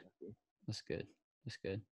 Yeah. That's good. That's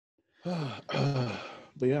good.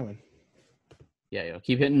 But yeah, man. Yeah, yo,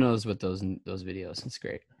 keep hitting those with those videos. It's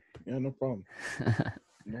great. Yeah, no problem.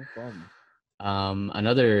 No problem.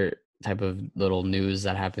 Another type of little news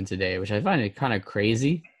that happened today, which I find it kind of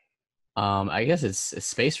crazy. I guess it's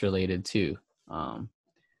space related too.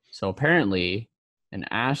 So apparently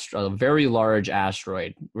a very large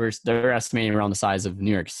asteroid, they're estimating around the size of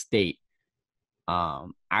New York State,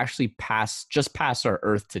 actually just passed our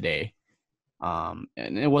Earth today. And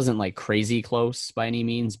it wasn't like crazy close by any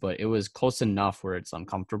means, but it was close enough where it's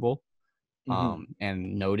uncomfortable,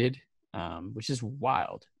 and noted, which is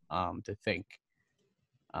wild, to think.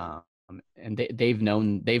 And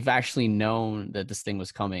they've actually known that this thing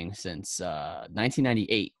was coming since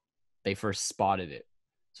 1998. They first spotted it,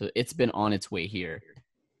 so it's been on its way here,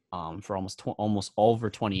 for almost over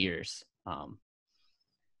 20 years.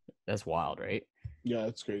 That's wild, right? Yeah,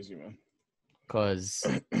 it's crazy, man. Because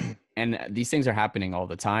and these things are happening all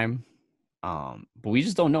the time, but we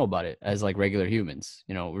just don't know about it as like regular humans.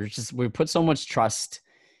 You know, we put so much trust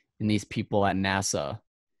in these people at NASA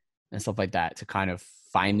and stuff like that to kind of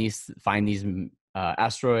find these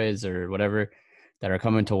asteroids or whatever that are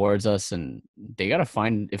coming towards us, and they gotta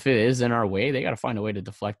find, if it is in our way, they gotta find a way to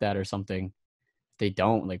deflect that or something. If they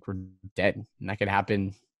don't, like, we're dead, and that could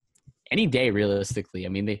happen any day realistically. I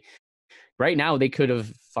mean, right now they could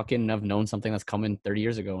have known something that's coming 30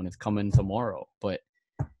 years ago and it's coming tomorrow, but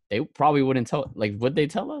they probably wouldn't tell. Like, would they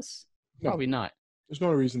tell us? No. Probably not. There's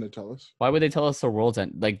no reason to tell us. Why would they tell us the world's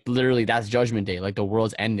end? Like, literally, that's Judgment Day. Like, the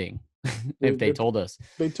world's ending. If they told us.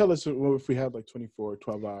 They tell us if we had like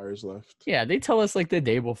 12 hours left. Yeah, they tell us like the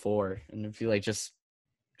day before. And if you like just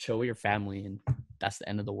chill with your family and that's the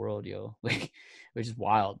end of the world, yo. Like, which is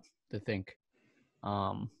wild to think.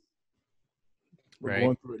 We're Right.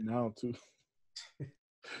 going through it now too.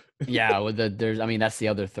 Yeah, with that's the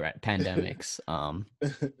other threat, pandemics.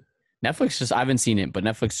 Netflix just, I haven't seen it, but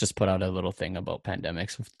Netflix just put out a little thing about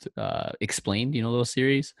pandemics, explained, you know, those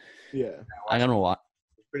series. Yeah. I don't know what.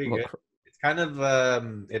 It's pretty what good. It's kind of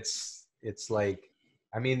it's like,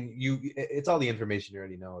 I mean, it's all the information you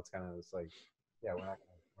already know. It's kind of, it's like, yeah, we're not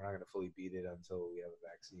gonna fully beat it until we have a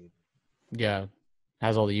vaccine. yeah,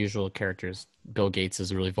 has all the usual characters. Bill Gates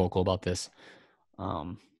is really vocal about this.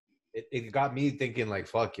 It got me thinking, like,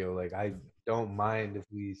 fuck, yo, like, I don't mind if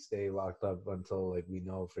we stay locked up until, like, we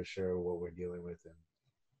know for sure what we're dealing with,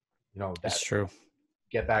 and that It's true.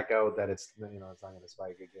 get back out, that it's it's not gonna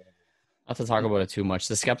spike again. Not to talk about it too much.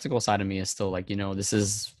 The skeptical side of me is still like, this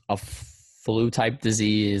is a flu type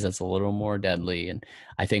disease that's a little more deadly. And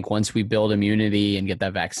I think once we build immunity and get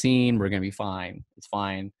that vaccine, we're going to be fine. It's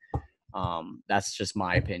fine. That's just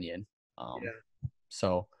my opinion.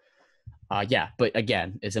 So, yeah. But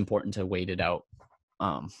again, it's important to wait it out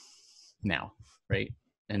now, right?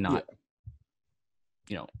 And not,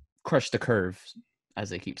 crush the curve,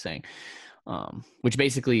 as they keep saying. Which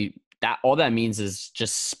basically all that means is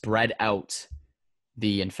just spread out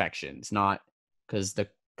the infections, not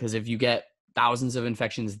because if you get thousands of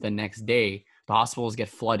infections the next day, the hospitals get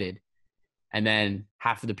flooded, and then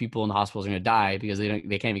half of the people in the hospitals are going to die because they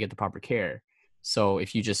can't even get the proper care. So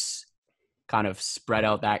if you just kind of spread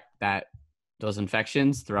out those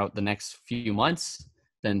infections throughout the next few months,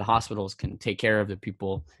 then the hospitals can take care of the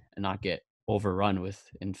people and not get overrun with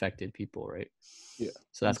infected people, right? Yeah.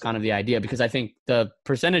 So that's kind of the idea, because I think the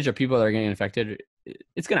percentage of people that are getting infected,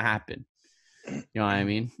 it's going to happen. You know what I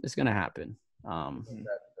mean? It's going to happen.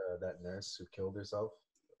 That nurse who killed herself,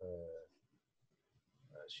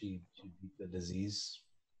 she beat the disease,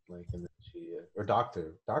 like, and then she or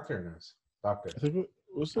doctor or nurse, doctor.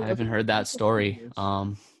 I haven't heard that story.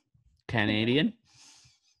 Canadian?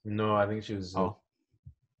 No, I think she was.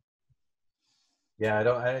 Yeah,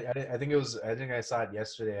 I think it was. I think I saw it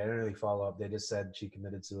yesterday. I didn't really follow up. They just said she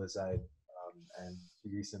committed suicide, and she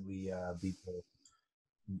recently beat the.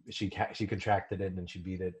 She contracted it and she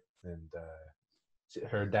beat it, and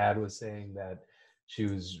her dad was saying that she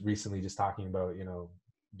was recently just talking about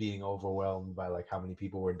being overwhelmed by, like, how many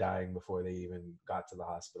people were dying before they even got to the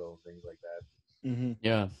hospital and things like that. Mm-hmm.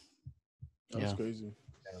 Yeah, that's crazy.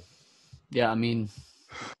 Yeah, I mean,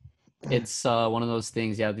 it's one of those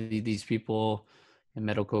things. Yeah, these people in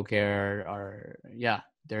medical care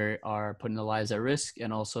they are putting their lives at risk,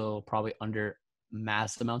 and also probably under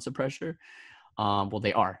mass amounts of pressure. Well,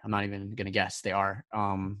 they are. I'm not even gonna guess. They are.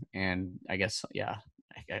 And I guess,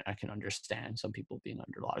 I can understand some people being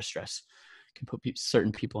under a lot of stress. Can put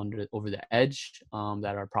certain people over the edge.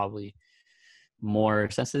 That are probably more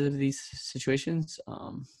sensitive to these situations.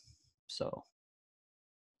 So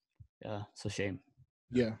yeah, it's a shame.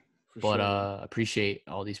 Yeah, but sure. Appreciate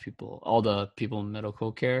all the people in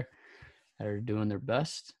medical care that are doing their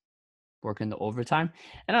best, working the overtime.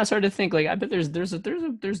 And I started to think, like, I bet there's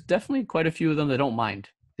definitely quite a few of them that don't mind,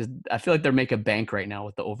 because I feel like they're making bank right now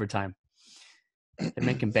with the overtime. They're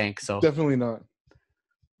making bank, so definitely not.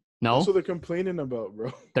 No, that's what they're complaining about,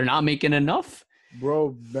 bro. They're not making enough.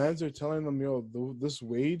 Bro, bands are telling them, yo, this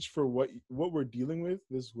wage for what we're dealing with,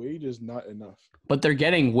 this wage is not enough. But they're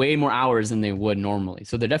getting way more hours than they would normally,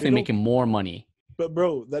 so they're definitely making more money. But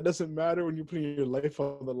bro, that doesn't matter when you're putting your life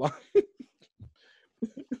on the line.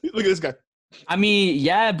 Look at this guy. I mean,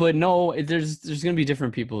 yeah, but no, there's gonna be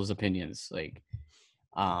different people's opinions. Like,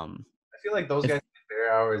 I feel like those guys get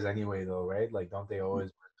their hours anyway, though, right? Like, don't they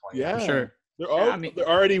always work 20 hours? Sure. They're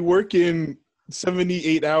already working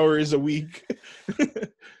 78 hours a week.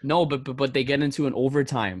 No, but they get into an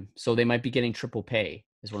overtime, so they might be getting triple pay.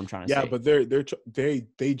 Is what I'm trying to say. Yeah, but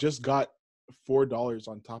they just got $4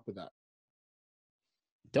 on top of that.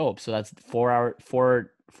 Dope. So that's $4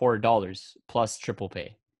 plus triple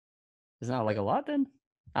pay. Isn't that like a lot then?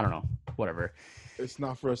 I don't know. Whatever. It's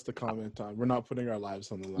not for us to comment on. We're not putting our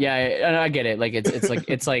lives on the line. Yeah, I get it. Like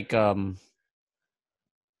it's like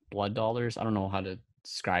blood dollars. I don't know how to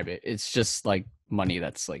describe it. It's just like money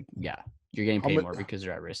that's like, yeah, you're getting paid more because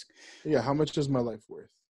you're at risk. Yeah, how much is my life worth?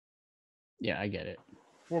 Yeah, I get it.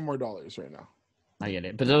 $4 more right now. I get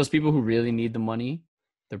it. But those people who really need the money,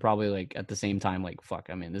 they're probably like at the same time like, fuck,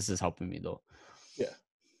 I mean, this is helping me though. Yeah.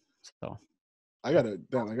 So I gotta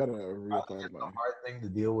reapply. It's a hard thing to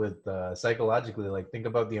deal with psychologically. Like, think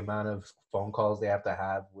about the amount of phone calls they have to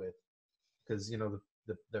have with, because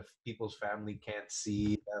the people's family can't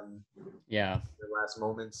see them. Yeah. Their last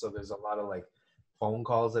moments, so there's a lot of like phone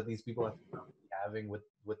calls that these people are having with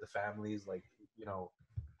the families, like,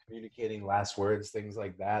 communicating last words, things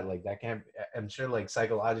like that. Like, that can't. I'm sure, like,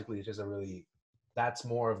 psychologically, it's just that's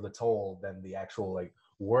more of the toll than the actual, like,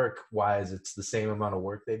 work wise. It's the same amount of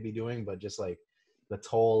work they'd be doing, but just like the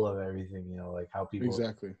toll of everything, you know, like how people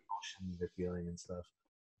Exactly. emotions they're feeling and stuff.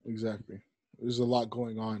 Exactly. There's a lot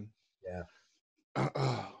going on. Yeah.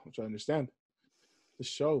 Which I understand. The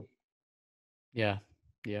show. Yeah.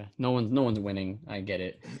 No one's winning. I get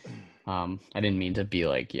it. I didn't mean to be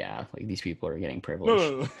like, like these people are getting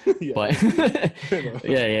privileged. No. Yeah. But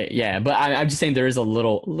yeah. But I'm just saying there is a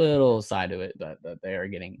little side of it that they are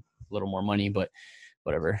getting a little more money, but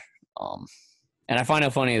whatever. And I find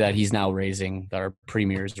it funny that he's now raising, that our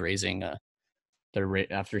premier is raising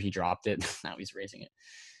after he dropped it. Now he's raising it.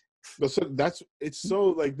 So it's so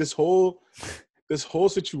like this whole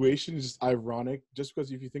situation is just ironic, just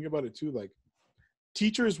because if you think about it too, like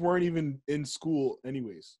teachers weren't even in school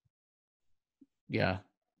anyways. Yeah.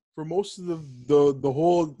 For most of the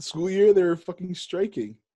whole school year, they were fucking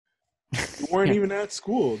striking. They weren't even at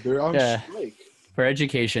school. They're on strike. For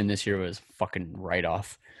education, this year was fucking write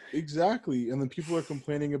off. Exactly. And then people are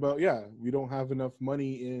complaining about, we don't have enough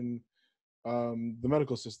money in the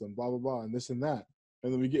medical system, blah, blah, blah, and this and that.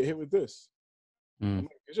 And then we get hit with this. Like,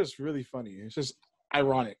 it's just really funny. It's just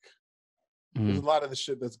ironic. There's a lot of the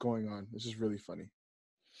shit that's going on. It's just really funny.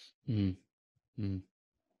 Really,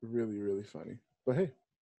 really funny. But hey.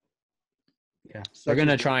 Yeah. They're going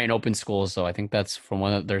to try and open schools, so I think that's from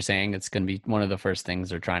what they're saying. It's going to be one of the first things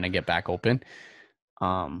they're trying to get back open.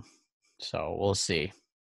 So we'll see.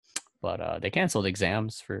 But they canceled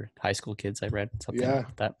exams for high school kids. I read something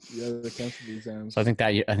about that. Yeah, they canceled the exams. So I think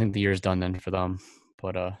the year's done then for them.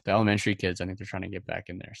 But the elementary kids, I think they're trying to get back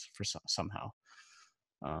in there for somehow.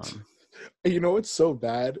 You know what's so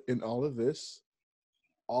bad in all of this?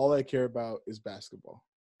 All I care about is basketball.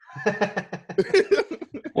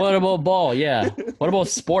 What about ball? Yeah. What about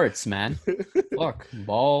sports, man? Look,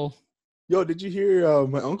 ball. Yo, did you hear?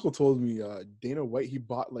 My uncle told me Dana White, he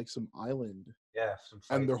bought like some island. Yeah,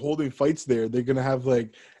 and they're holding fights there. They're gonna have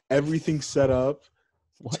like everything set up,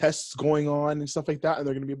 tests going on and stuff like that, and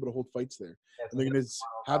they're gonna be able to hold fights there. And they're gonna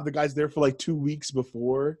have the guys there for like 2 weeks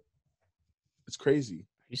before. It's crazy.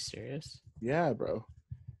 Are you serious? Yeah, bro.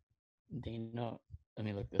 Dana, let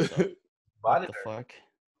me look this up. What the fuck?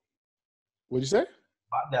 What'd you say?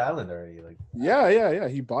 Bought the island already, like. Yeah.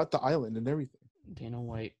 He bought the island and everything. Dana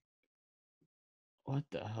White. What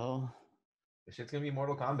the hell? This shit's gonna be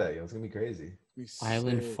Mortal Kombat, yo. It's gonna be crazy.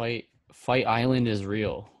 Island Fight Island is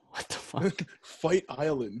real. What the fuck? Fight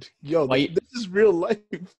Island. Yo, this is real life.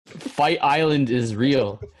 Fight Island is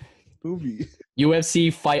real. Movie.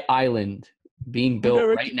 UFC Fight Island being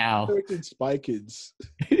built right now. Directed Spy Kids.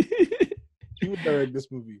 He would direct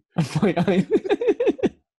this movie. Fight Island.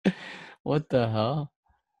 What the hell?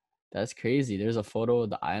 That's crazy. There's a photo of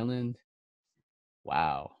the island.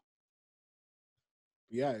 Wow.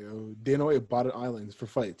 Yeah, Dana White bought an island for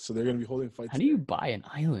fights, so they're gonna be holding fights. How do you buy an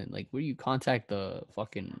island? Like, where do you contact the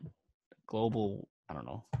fucking global? I don't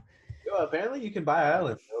know. Yo, apparently you can buy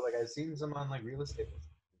islands. Yo. Like I've seen some on like real estate.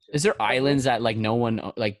 Is there islands that like no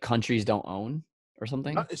one, like countries don't own or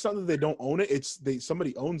something? It's not that they don't own it. It's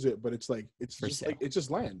somebody owns it, but it's like it's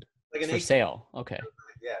just land. Like for sale. Okay.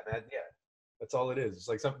 Yeah, man. Yeah, that's all it is. It's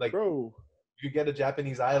like something like, bro, you get a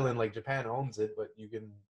Japanese island, like Japan owns it, but you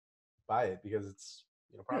can buy it because it's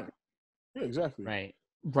property. Yeah, exactly.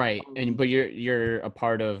 Right. And but you're a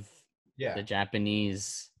part of the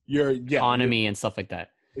Japanese economy and stuff like that.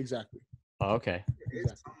 Exactly. Oh, okay.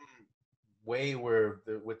 It's some way where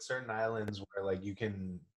with certain islands where like you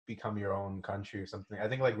can become your own country or something. I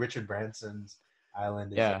think like Richard Branson's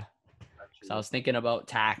island is so I was thinking about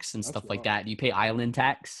tax and stuff like that. Do you pay island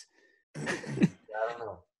tax? I don't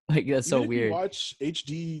know. Like that's so weird. You watch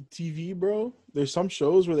HD TV, bro. There's some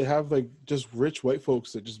shows where they have like just rich white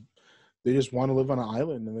folks that they just want to live on an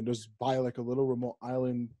island and they just buy like a little remote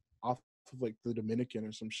island off of like the Dominican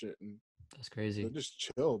or some shit, and that's crazy. They just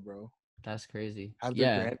chill, bro. That's crazy. Have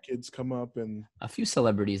their grandkids come up, and a few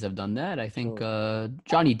celebrities have done that. I think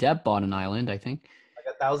Johnny Depp bought an island. I think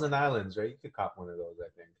like 1,000 islands, right? You could cop one of those. I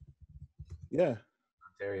think. Yeah.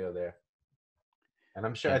 Ontario there. And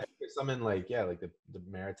I'm sure I think there's some in like the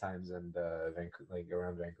Maritimes and Vancouver, like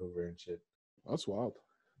around Vancouver and shit. That's wild.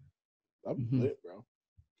 That'd be lit, bro.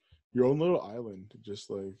 Your own little island, just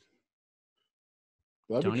like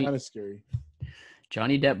that'd be kind of scary.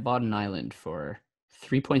 Johnny Depp bought an island for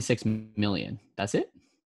 $3.6 million. That's it?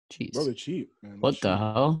 Jeez. Bro, they're cheap, man. What the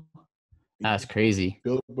hell? That's crazy.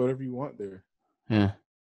 Build whatever you want there. Yeah.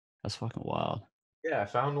 That's fucking wild. Yeah, I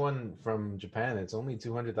found one from Japan. It's only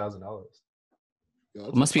 $200,000.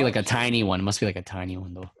 It must be like a tiny one. It must be like a tiny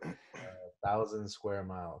one though. 1,000 square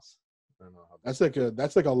miles. I don't know how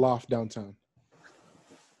that's like a loft downtown.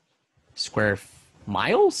 Square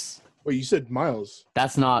miles? Wait, you said miles?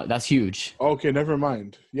 That's huge. Okay, never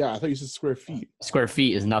mind. Yeah, I thought you said square feet. Square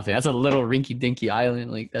feet is nothing. That's a little rinky dinky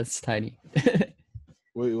island. Like that's tiny.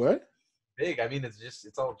 Wait, what? Big. I mean,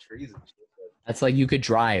 it's all trees and shit. That's like you could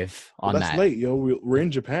drive Well, on that's that. late, yo. We're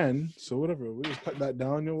in Japan, so whatever. We just cut that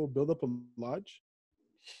down, yo. We'll build up a lodge.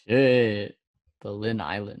 Shit. The Lin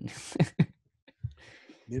Island.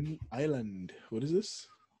 Nin Island. What is this?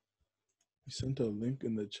 You sent a link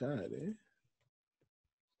in the chat, eh?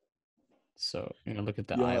 So you're gonna look at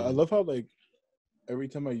the Yeah, island. I love how like every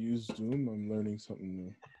time I use Zoom, I'm learning something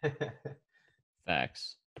new.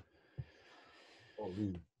 Facts.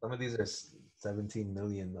 Holy. Some of these are 17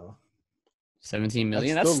 million though. 17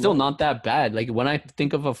 million. That's That's still still low. not that bad. Like when I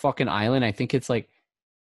think of a fucking island, I think it's like,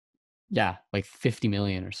 yeah, like 50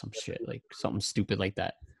 million or some shit, like something stupid like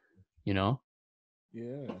that. You know,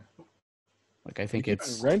 Yeah. like I You think could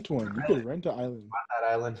it's rent one. You could rent an island. Bought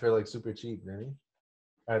that island for like super cheap, really.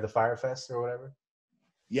 Or the Fire Fest or whatever.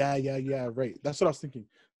 Yeah. Right. That's what I was thinking.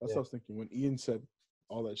 That's Yeah. what I was thinking. When Ian said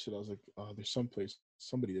all that shit, I was like, oh, there's some place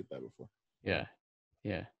somebody did that before. yeah.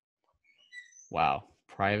 Wow,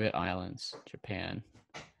 private islands, Japan.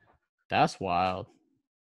 That's wild.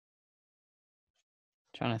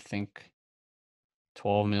 Trying to think.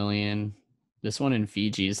 12 million. This one in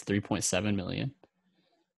Fiji is 3.7 million.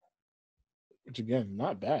 Which again,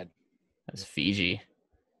 not bad. That's Fiji.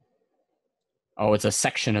 Oh, it's a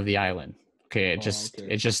section of the island. Okay, it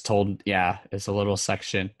just told, yeah, it's a little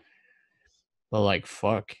section. But like,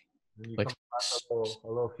 fuck. Then you Like, come across a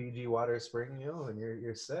little Fiji water spring, and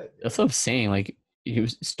you're set. that's what I'm saying. Like, you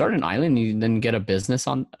start an island, you then get a business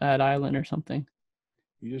on that island or something,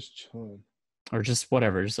 You just chilling. or just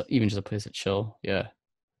whatever, even just a place to chill. Yeah.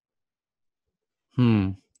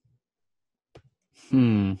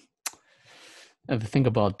 I have to think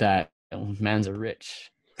about that. Man's a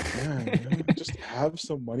rich. Man, just have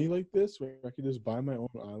some money like this where I could just buy my own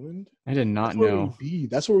island. I did not That's where know.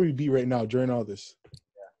 That's where we'd be right now during all this.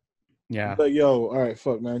 Yeah. Like, yo, all right,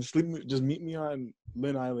 fuck, man. Just meet me on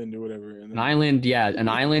Lynn Island or whatever. And then, An island, yeah, an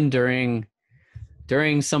island during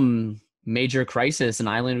some major crisis, an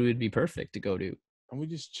island would be perfect to go to. and we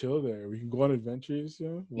just chill there. We can go on adventures,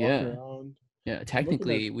 walk Yeah. around. Yeah,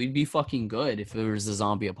 technically, we'd be fucking good if there was a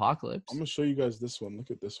zombie apocalypse. I'm gonna show you guys this one.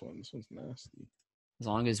 Look at this one. This one's nasty. As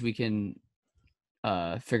long as we can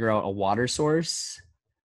figure out a water source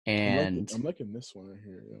and I'm liking this one right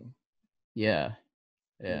here, yo. yeah.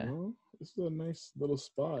 You know? This is a nice little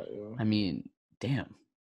spot, yo. I mean, damn.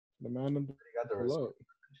 The man You got the resort and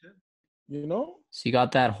shit. You know? So you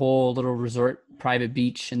got that whole little resort, private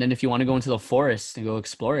beach, and then if you want to go into the forest and go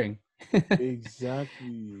exploring,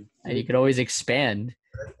 Exactly. you could always expand.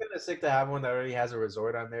 It's kind of sick to have one that already has a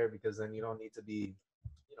resort on there because then you don't need to be,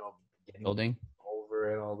 getting Building.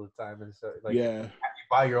 over it all the time and stuff. Like, yeah. if you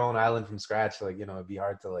buy your own island from scratch, like, it'd be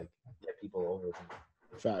hard to like get people over it.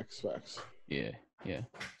 Facts. Yeah.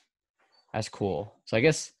 That's cool. So I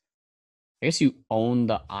guess you own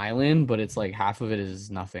the island, but it's like half of it is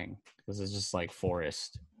nothing because it's just like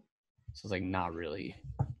forest. So it's like not really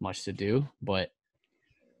much to do, but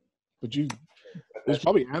there's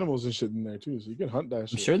probably animals and shit in there too, so you can hunt that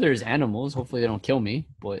shit. I'm sure there's animals. Hopefully they don't kill me,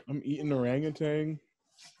 but I'm eating orangutan.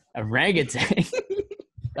 Orangutan?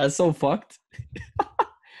 That's so fucked.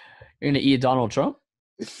 You're gonna eat Donald Trump?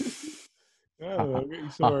 Yeah, I'm getting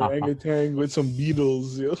some orangutan with some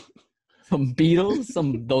beetles, yo. Some beetles?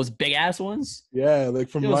 Those big ass ones? Yeah, like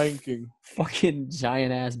from Those Lion King. Fucking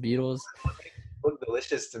giant ass beetles. Looked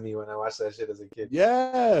delicious to me when I watched that shit as a kid.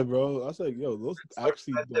 Yeah, bro. I was like, yo, those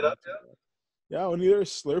actually don't. Yeah, when you were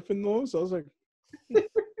slurping those, I was like,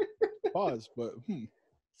 pause, but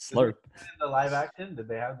Slurp. In the live action, did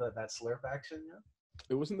they have that slurp action? Yeah.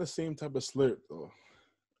 It wasn't the same type of slurp though.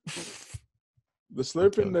 The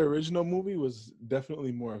slurp in the original movie was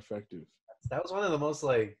definitely more effective. That was one of the most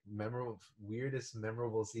like weirdest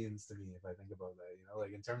memorable scenes to me, if I think about that.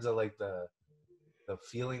 Like in terms of like the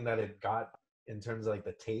feeling that it got in terms of like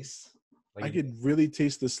the taste. Like, I could really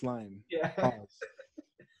taste the slime. Yeah. Pause.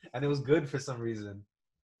 And it was good for some reason.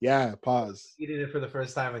 Yeah, pause. Eating it for the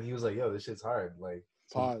first time, and he was like, "Yo, this shit's hard." Like,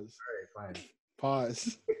 pause. All right, fine.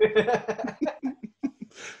 Pause.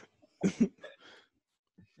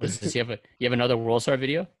 What is this? You have another WorldStar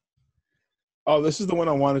video? Oh, this is the one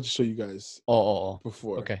I wanted to show you guys. Oh.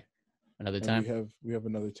 Before. Okay. Another and time. We have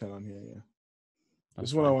another 10 on here. Yeah. That's this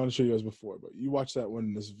is one I wanted to show you guys before, but you watch that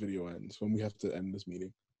when this video ends. When we have to end this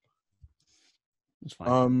meeting. That's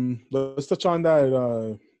fine. Let's touch on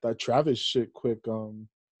that Travis shit quick.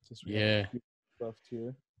 Since we have left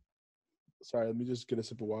here. Sorry, let me just get a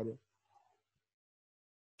sip of water.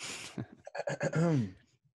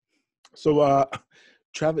 So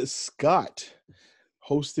Travis Scott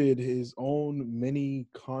hosted his own mini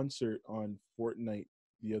concert on Fortnite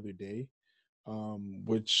the other day,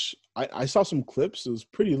 which I saw some clips. It was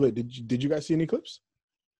pretty lit. Did you guys see any clips?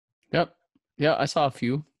 Yep. Yeah, I saw a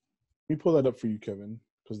few. Let me pull that up for you, Kevin,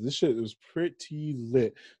 because this shit was pretty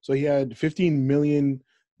lit. So he had 15 million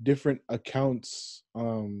different accounts,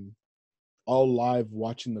 all live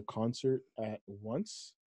watching the concert at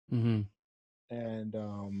once. Mm-hmm. And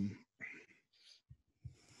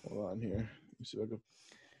hold on here. Let me see if I can.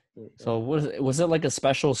 So was it like a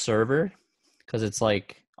special server? Because it's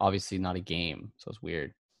like obviously not a game, so it's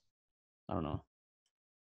weird. I don't know.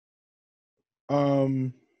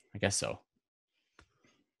 I guess so.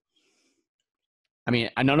 I mean,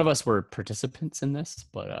 none of us were participants in this,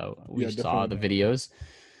 but we saw the videos.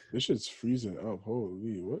 This shit's freezing up.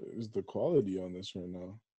 Holy, what is the quality on this right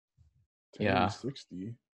now?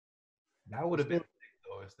 1060. That would have been sick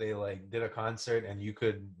though if they like did a concert and you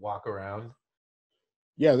could walk around.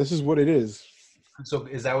 Yeah, this is what it is. So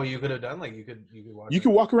is that what you could have done? Like you could walk. You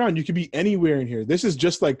could walk around. You could be anywhere in here. This is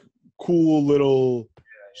just like cool little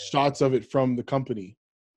shots of it from the company.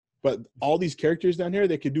 But all these characters down here,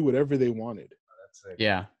 they could do whatever they wanted. Oh, that's sick.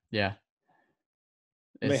 Yeah.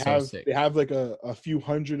 They have like a few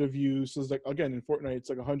hundred of you. So it's like, again, in Fortnite, it's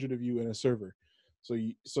like 100 of you in a server. So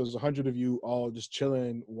there's 100 of you all just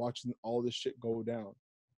chilling, watching all this shit go down.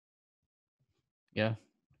 Yeah.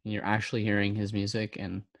 And you're actually hearing his music,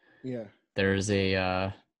 and yeah, there's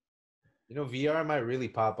a VR might really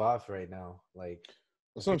pop off right now. Like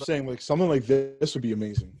that's what I'm saying. Like something like this would be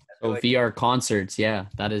amazing. So like VR concerts, yeah,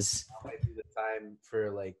 that is might be the time for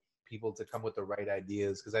like people to come with the right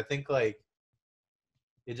ideas, because I think like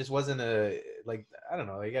it just wasn't I don't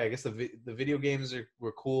know, like, yeah, I guess the video games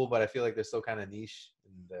were cool, but I feel like they're still kind of niche,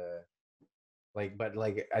 and but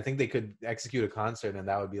I think they could execute a concert and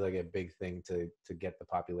that would be like a big thing to get the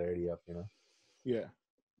popularity up, Yeah.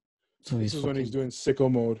 So this is when he's doing sicko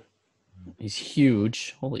mode. He's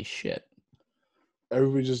huge. Holy shit.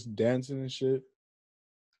 Everybody just dancing and shit.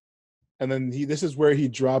 And then this is where he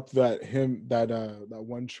dropped that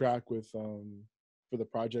one track with for the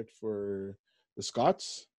project for the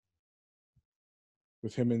Scots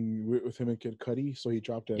with him and Kid Cudi. So he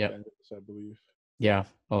dropped it at the end of this, I believe. Yeah.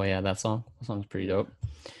 Oh yeah, that song's pretty dope.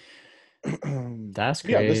 That's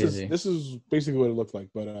crazy. Yeah, this is basically what it looked like.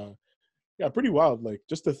 But yeah, pretty wild. Like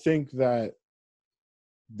just to think that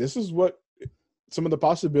this is what some of the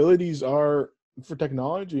possibilities are for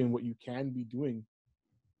technology and what you can be doing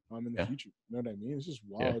in the future. You know what I mean? It's just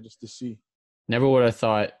wild just to see. Never would have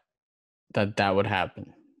thought that would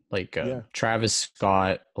happen. Like Travis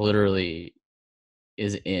Scott literally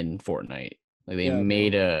is in Fortnite. Like they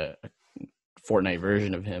made a Fortnite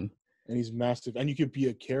version of him. And he's massive. And you could be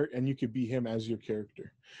a character, and you could be him as your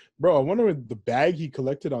character. Bro, I wonder the bag he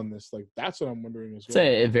collected on this. Like that's what I'm wondering as well.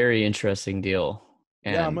 It's a very interesting deal.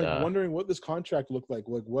 And, I'm like wondering what this contract looked like.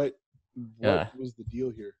 Like what was the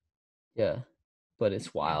deal here? Yeah. But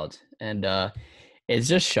it's wild. And it's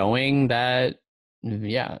just showing that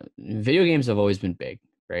video games have always been big,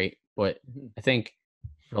 right? But I think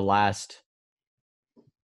for the last,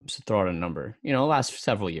 just throw out a number, last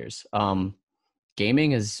several years,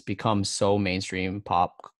 gaming has become so mainstream,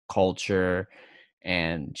 pop culture,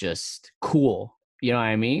 and just cool. You know what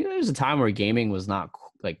I mean? There's a time where gaming was not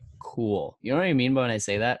like cool. You know what I mean when I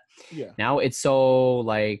say that? Yeah. Now it's so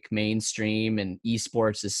like mainstream, and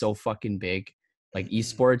esports is so fucking big. Like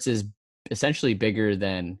esports is essentially bigger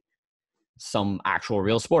than some actual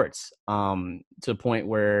real sports. To the point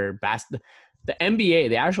where the NBA,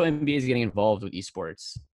 the actual NBA is getting involved with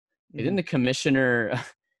esports. Isn't the commissioner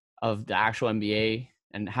of the actual NBA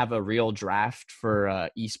and have a real draft for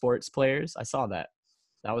esports players? I saw that.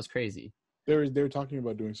 That was crazy. They were talking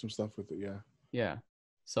about doing some stuff with it, yeah. Yeah.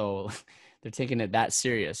 So they're taking it that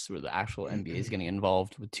serious where the actual NBA is getting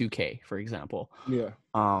involved with 2K, for example. Yeah.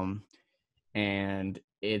 And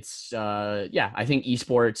it's I think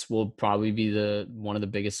esports will probably be one of the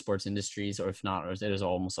biggest sports industries, or if not, it is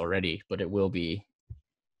almost already, but it will be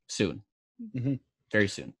soon. Very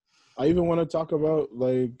soon. I even want to talk about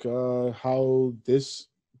like how this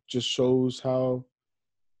just shows how,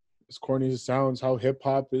 as corny as it sounds, how hip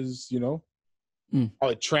hop is, how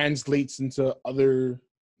it translates into other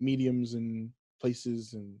mediums and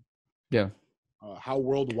places, and how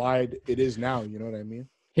worldwide it is now. You know what I mean?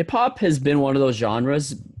 Hip hop has been one of those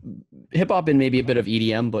genres. Hip hop and maybe a bit of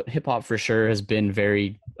EDM, but hip hop for sure has been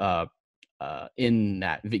very in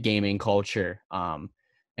that gaming culture. Like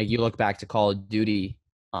you look back to Call of Duty,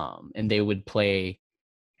 and they would play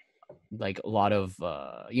like a lot of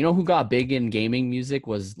who got big in gaming music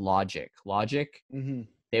was Logic.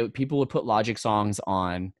 people would put Logic songs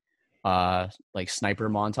on like sniper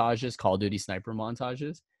montages, Call of Duty sniper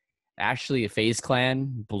montages. Actually, FaZe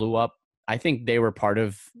Clan blew up. I think they were part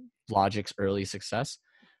of Logic's early success.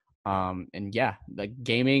 And yeah, like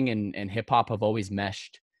gaming and hip hop have always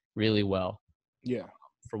meshed really well. Yeah.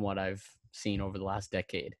 From what I've seen over the last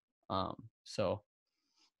decade. So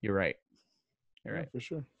you're right. You're right. For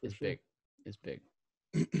sure. It's big. It's big.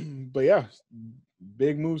 But yeah,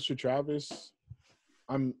 big moves for Travis.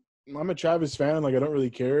 I'm a Travis fan. Like, I don't really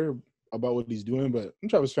care about what he's doing, but I'm a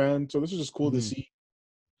Travis fan, so this is just cool to see.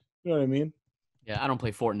 You know what I mean? Yeah, I don't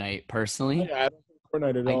play Fortnite personally. Yeah, I don't play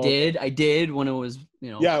Fortnite at all. I did when it was,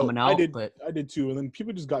 coming out. I did too, and then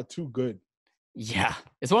people just got too good. Yeah,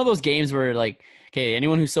 it's one of those games where like, okay,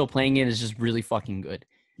 anyone who's still playing it is just really fucking good.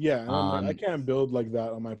 Yeah, and I'm like, I can't build like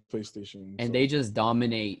that on my PlayStation. And they just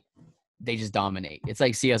dominate. It's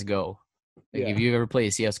like CS:GO. Like if you ever play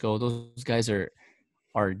CS:GO, those guys they're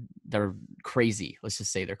crazy. Let's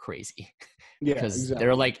just say they're crazy. Yeah, because exactly.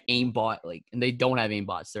 they're like aimbot, and they don't have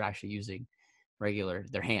aimbots. They're actually using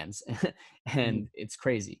their hands, and it's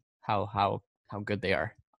crazy how good they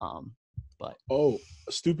are. But a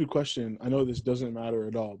stupid question. I know this doesn't matter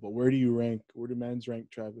at all, but where do men's rank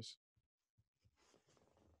Travis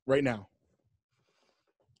right now?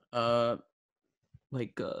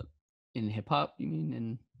 Like in hip hop, you mean?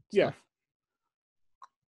 And yeah,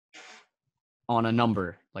 on a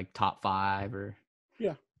number like top 5 or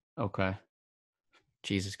yeah. Okay.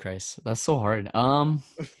 Jesus Christ, that's so hard. I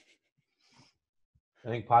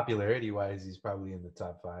think popularity wise, he's probably in the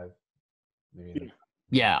top 5. Maybe.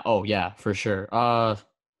 Yeah. Oh yeah, for sure.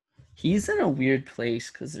 He's in a weird place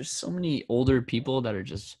because there's so many older people that are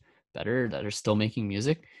just better that are still making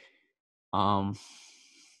music. You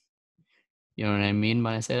know what I mean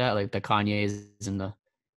when I say that? Like the Kanye's and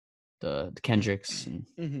the Kendricks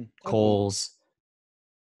and Coles.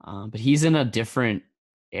 But he's in a different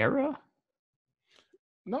era.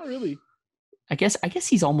 Not really. I guess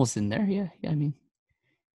he's almost in there. Yeah. I mean,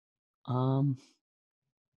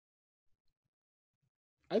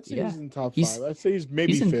 I'd say he's in top 5. I'd say he's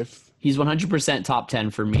maybe 5th. He's 100% top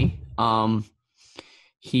 10 for me.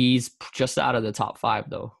 He's just out of the top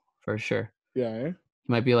 5 though, for sure. Yeah. He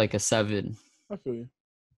might be like a 7. I feel you.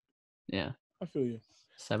 Yeah. I feel you.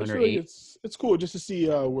 7 or 8. Like it's cool just to see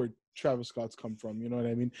where Travis Scott's come from. You know what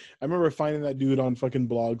I mean? I remember finding that dude on fucking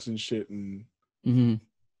blogs and shit, and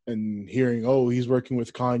and hearing, he's working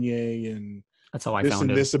with Kanye, and that's how I this found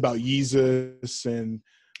and him. this about Yeezus and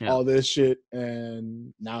all this shit,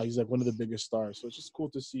 and now he's like one of the biggest stars. So it's just cool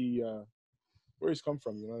to see where he's come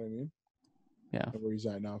from. You know what I mean? Yeah. And where he's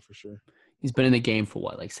at now, for sure. He's been in the game for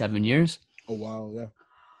what, like 7 years? Oh wow,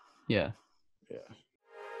 yeah. Yeah.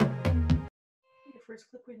 Your first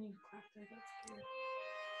clip when you clapped there, that's good.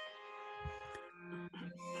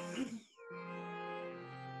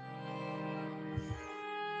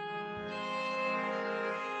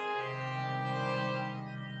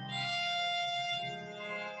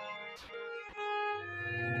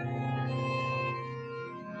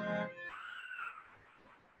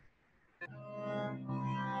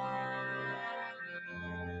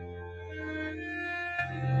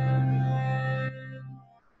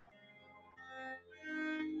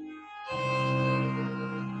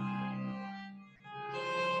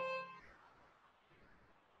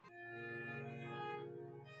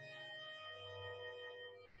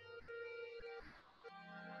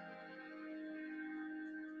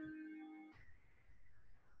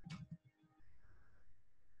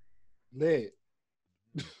 Lit.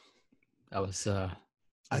 That was I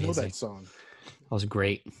know that song. That was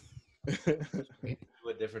great. Do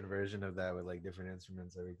a different version of that with like different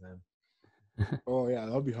instruments every time. Oh yeah,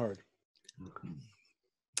 that'll be hard.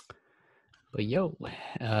 But any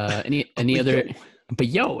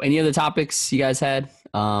other topics you guys had?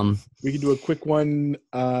 We can do a quick one.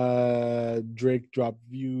 Drake dropped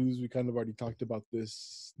views. We kind of already talked about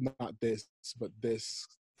this, not this, but this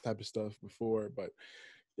type of stuff before. But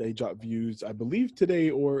yeah, he dropped views, I believe today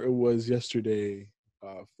or it was yesterday,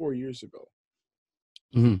 4 years ago.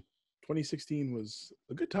 2016 was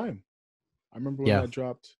a good time. I remember when that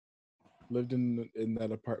dropped. Lived in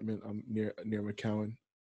that apartment near McAllen.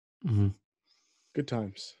 Good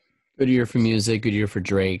times. Good year for music. Good year for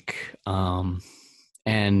Drake.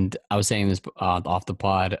 And I was saying this off the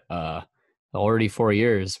pod. Already 4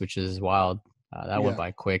 years, which is wild. That went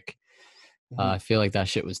by quick. I feel like that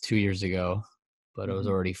shit was 2 years ago, but it was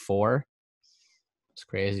already 4. It's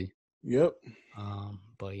crazy. Yep.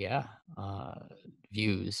 But yeah,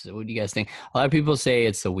 views. What do you guys think? A lot of people say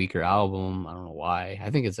it's a weaker album. I don't know why. I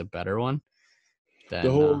think it's a better one.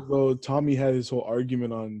 The whole Tommy had his whole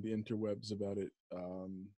argument on the interwebs about it.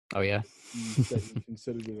 Oh yeah. You said you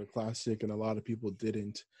considered it a classic, and a lot of people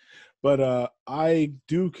didn't. But I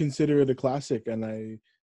do consider it a classic, and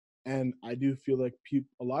I do feel like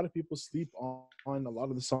a lot of people sleep on a lot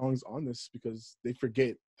of the songs on this because they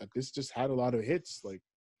forget that this just had a lot of hits, like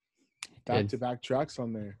back-to-back tracks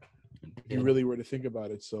on there. If you really were to think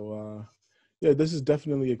about it. So yeah, this is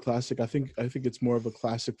definitely a classic. I think it's more of a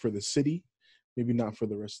classic for the city, maybe not for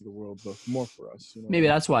the rest of the world, but more for us. You know? Maybe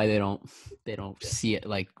that's why they don't see it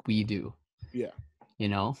like we do. Yeah. You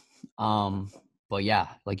know? But yeah,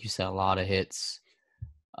 like you said, a lot of hits.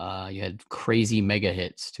 You had crazy mega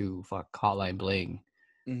hits too. Fuck Hotline Bling.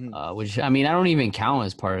 Mm-hmm. Which I mean I don't even count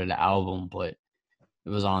as part of the album, but it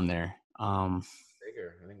was on there.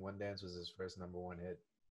 Bigger. I think One Dance was his first #1 hit.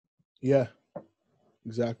 Yeah.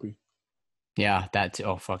 Exactly. Yeah, that too.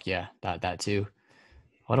 Oh fuck yeah, that too.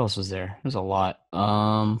 What else was there? There's a lot.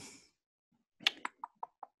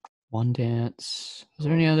 One Dance. Was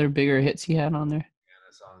there any other bigger hits he had on there? Yeah,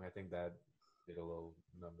 that song. I think that did a little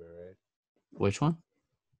number, right? Which one?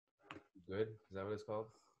 Good. Is that what it's called?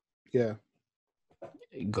 Yeah.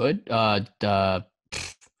 Good. I'm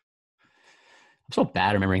so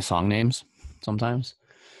bad remembering song names sometimes.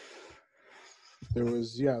 There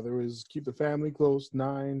was Keep the Family Close,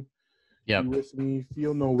 9. Yep. Be With Me,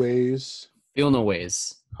 Feel No Ways. Feel No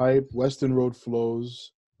Ways. Hype, Western Road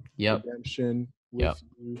Flows. Yep. Redemption, With Yep.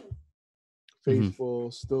 You.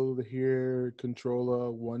 Faithful, Still Here,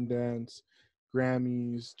 Controlla, One Dance,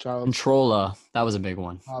 Grammys, Child Controlla. That was a big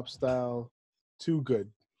one. Pop Style, Too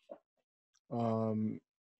Good.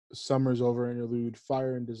 Summer's Over Interlude,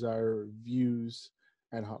 Fire and Desire, Views,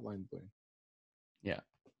 and Hotline Bling. Yeah.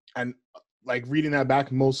 And like reading that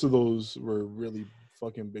back, most of those were really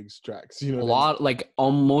fucking big tracks. You know, a lot like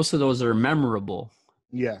most of those are memorable.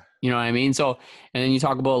 Yeah. You know what I mean? So, and then you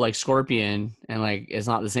talk about like Scorpion, and like it's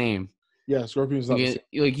not the same. Yeah, Scorpion's not the same.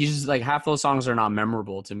 Like you just like half those songs are not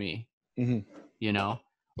memorable to me. Mm-hmm. You know,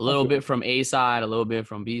 a little bit from A side, a little bit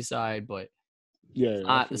from B side, but it's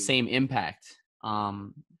not the same impact.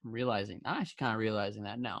 Realizing I actually kind of realizing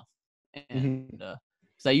that now, and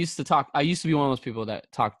because I used to be one of those people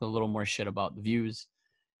that talked a little more shit about the views,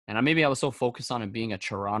 and maybe I was so focused on it being a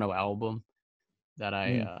Toronto album that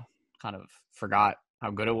I kind of forgot how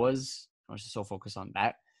good it was. I was just so focused on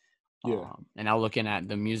that. Yeah. And now looking at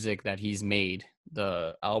the music that he's made,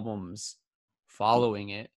 the albums following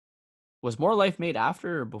it, was More Life made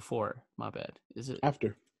after or before? My bad. Is it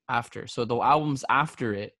after? After. So the albums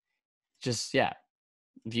after it, just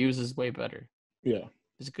Views is way better. Yeah.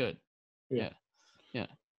 It's good. Yeah.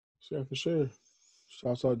 Yeah, for sure.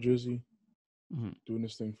 Shouts out Drizzy. Doing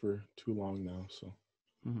this thing for too long now, so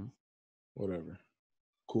whatever.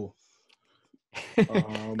 Cool.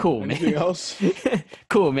 Cool, man. Anything else?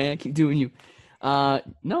 Cool, man. Keep doing you.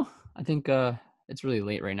 No, I think it's really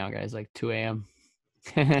late right now, guys. Like 2 a.m.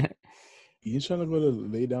 He's trying to go to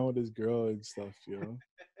lay down with his girl and stuff, you know.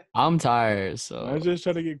 I'm tired, so I'm just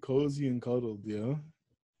trying to get cozy and cuddled, you know.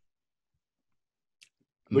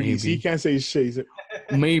 Look, maybe. he can't say shit. He's like,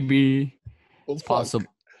 maybe it's possible.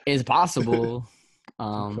 It's possible.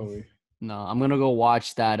 No, I'm gonna go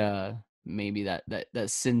watch that. Maybe that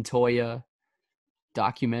Centoya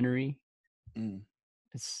documentary.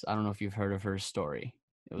 It's I don't know if you've heard of her story.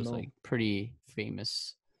 It was like pretty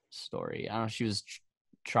famous story. I don't know. She was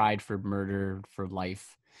tried for murder for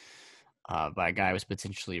life by a guy who was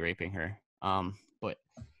potentially raping her. But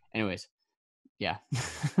anyways, yeah.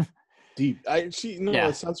 Deep.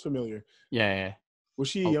 It sounds familiar. Yeah. Was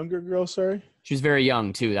she a younger girl? Sorry. She was very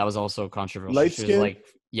young too. That was also controversial. Light she skin?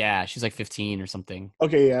 was she's like 15 or something.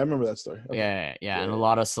 Okay, yeah, I remember that story. Okay. Yeah, and a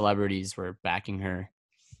lot of celebrities were backing her.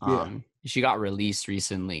 She got released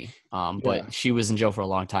recently. But she was in jail for a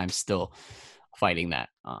long time still fighting that.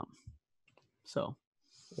 So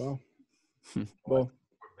wow. Well,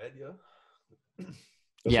 bed,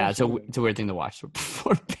 yeah, it's a weird thing to watch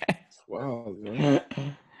before bed. Wow. Yeah.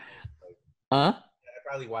 Huh? I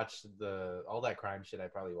probably watched all that crime shit. I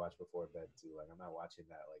probably watched before bed too. Like I'm not watching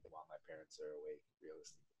that like while my parents are awake,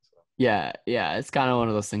 realistically. So. Yeah. It's kind of one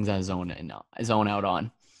of those things I zone out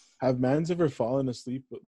on. Have mans ever fallen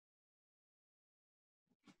asleep?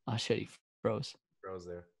 Oh shit, he froze. Froze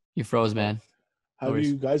there. You froze, man. Have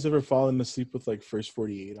you guys ever fallen asleep with like First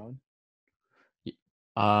 48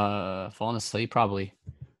 on? Falling asleep probably.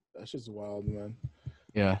 That's just wild, man.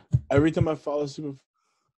 Yeah. Every time I fall asleep.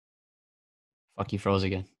 Fuck, you froze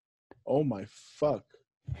again. Oh my fuck.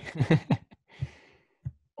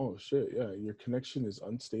 Oh shit, yeah, your connection is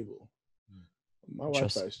unstable. My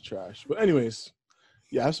Wi-Fi is trash. But anyways,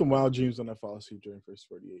 yeah, I have some wild dreams when I fall asleep during First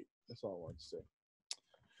 48. That's all I wanted to say.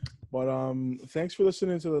 But thanks for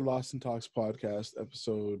listening to the Lost and Talks podcast,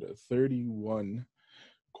 episode 31,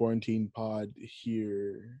 quarantine pod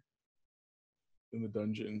here in the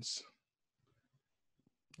dungeons.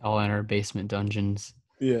 All in our basement dungeons.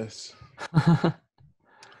 Yes.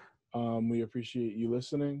 We appreciate you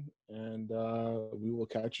listening, and we will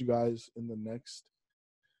catch you guys in the next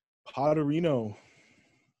Podarino.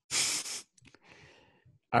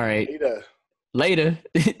 All right. Later.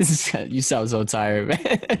 You sound so tired,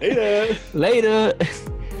 man. Later. Later.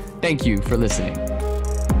 Thank you for listening.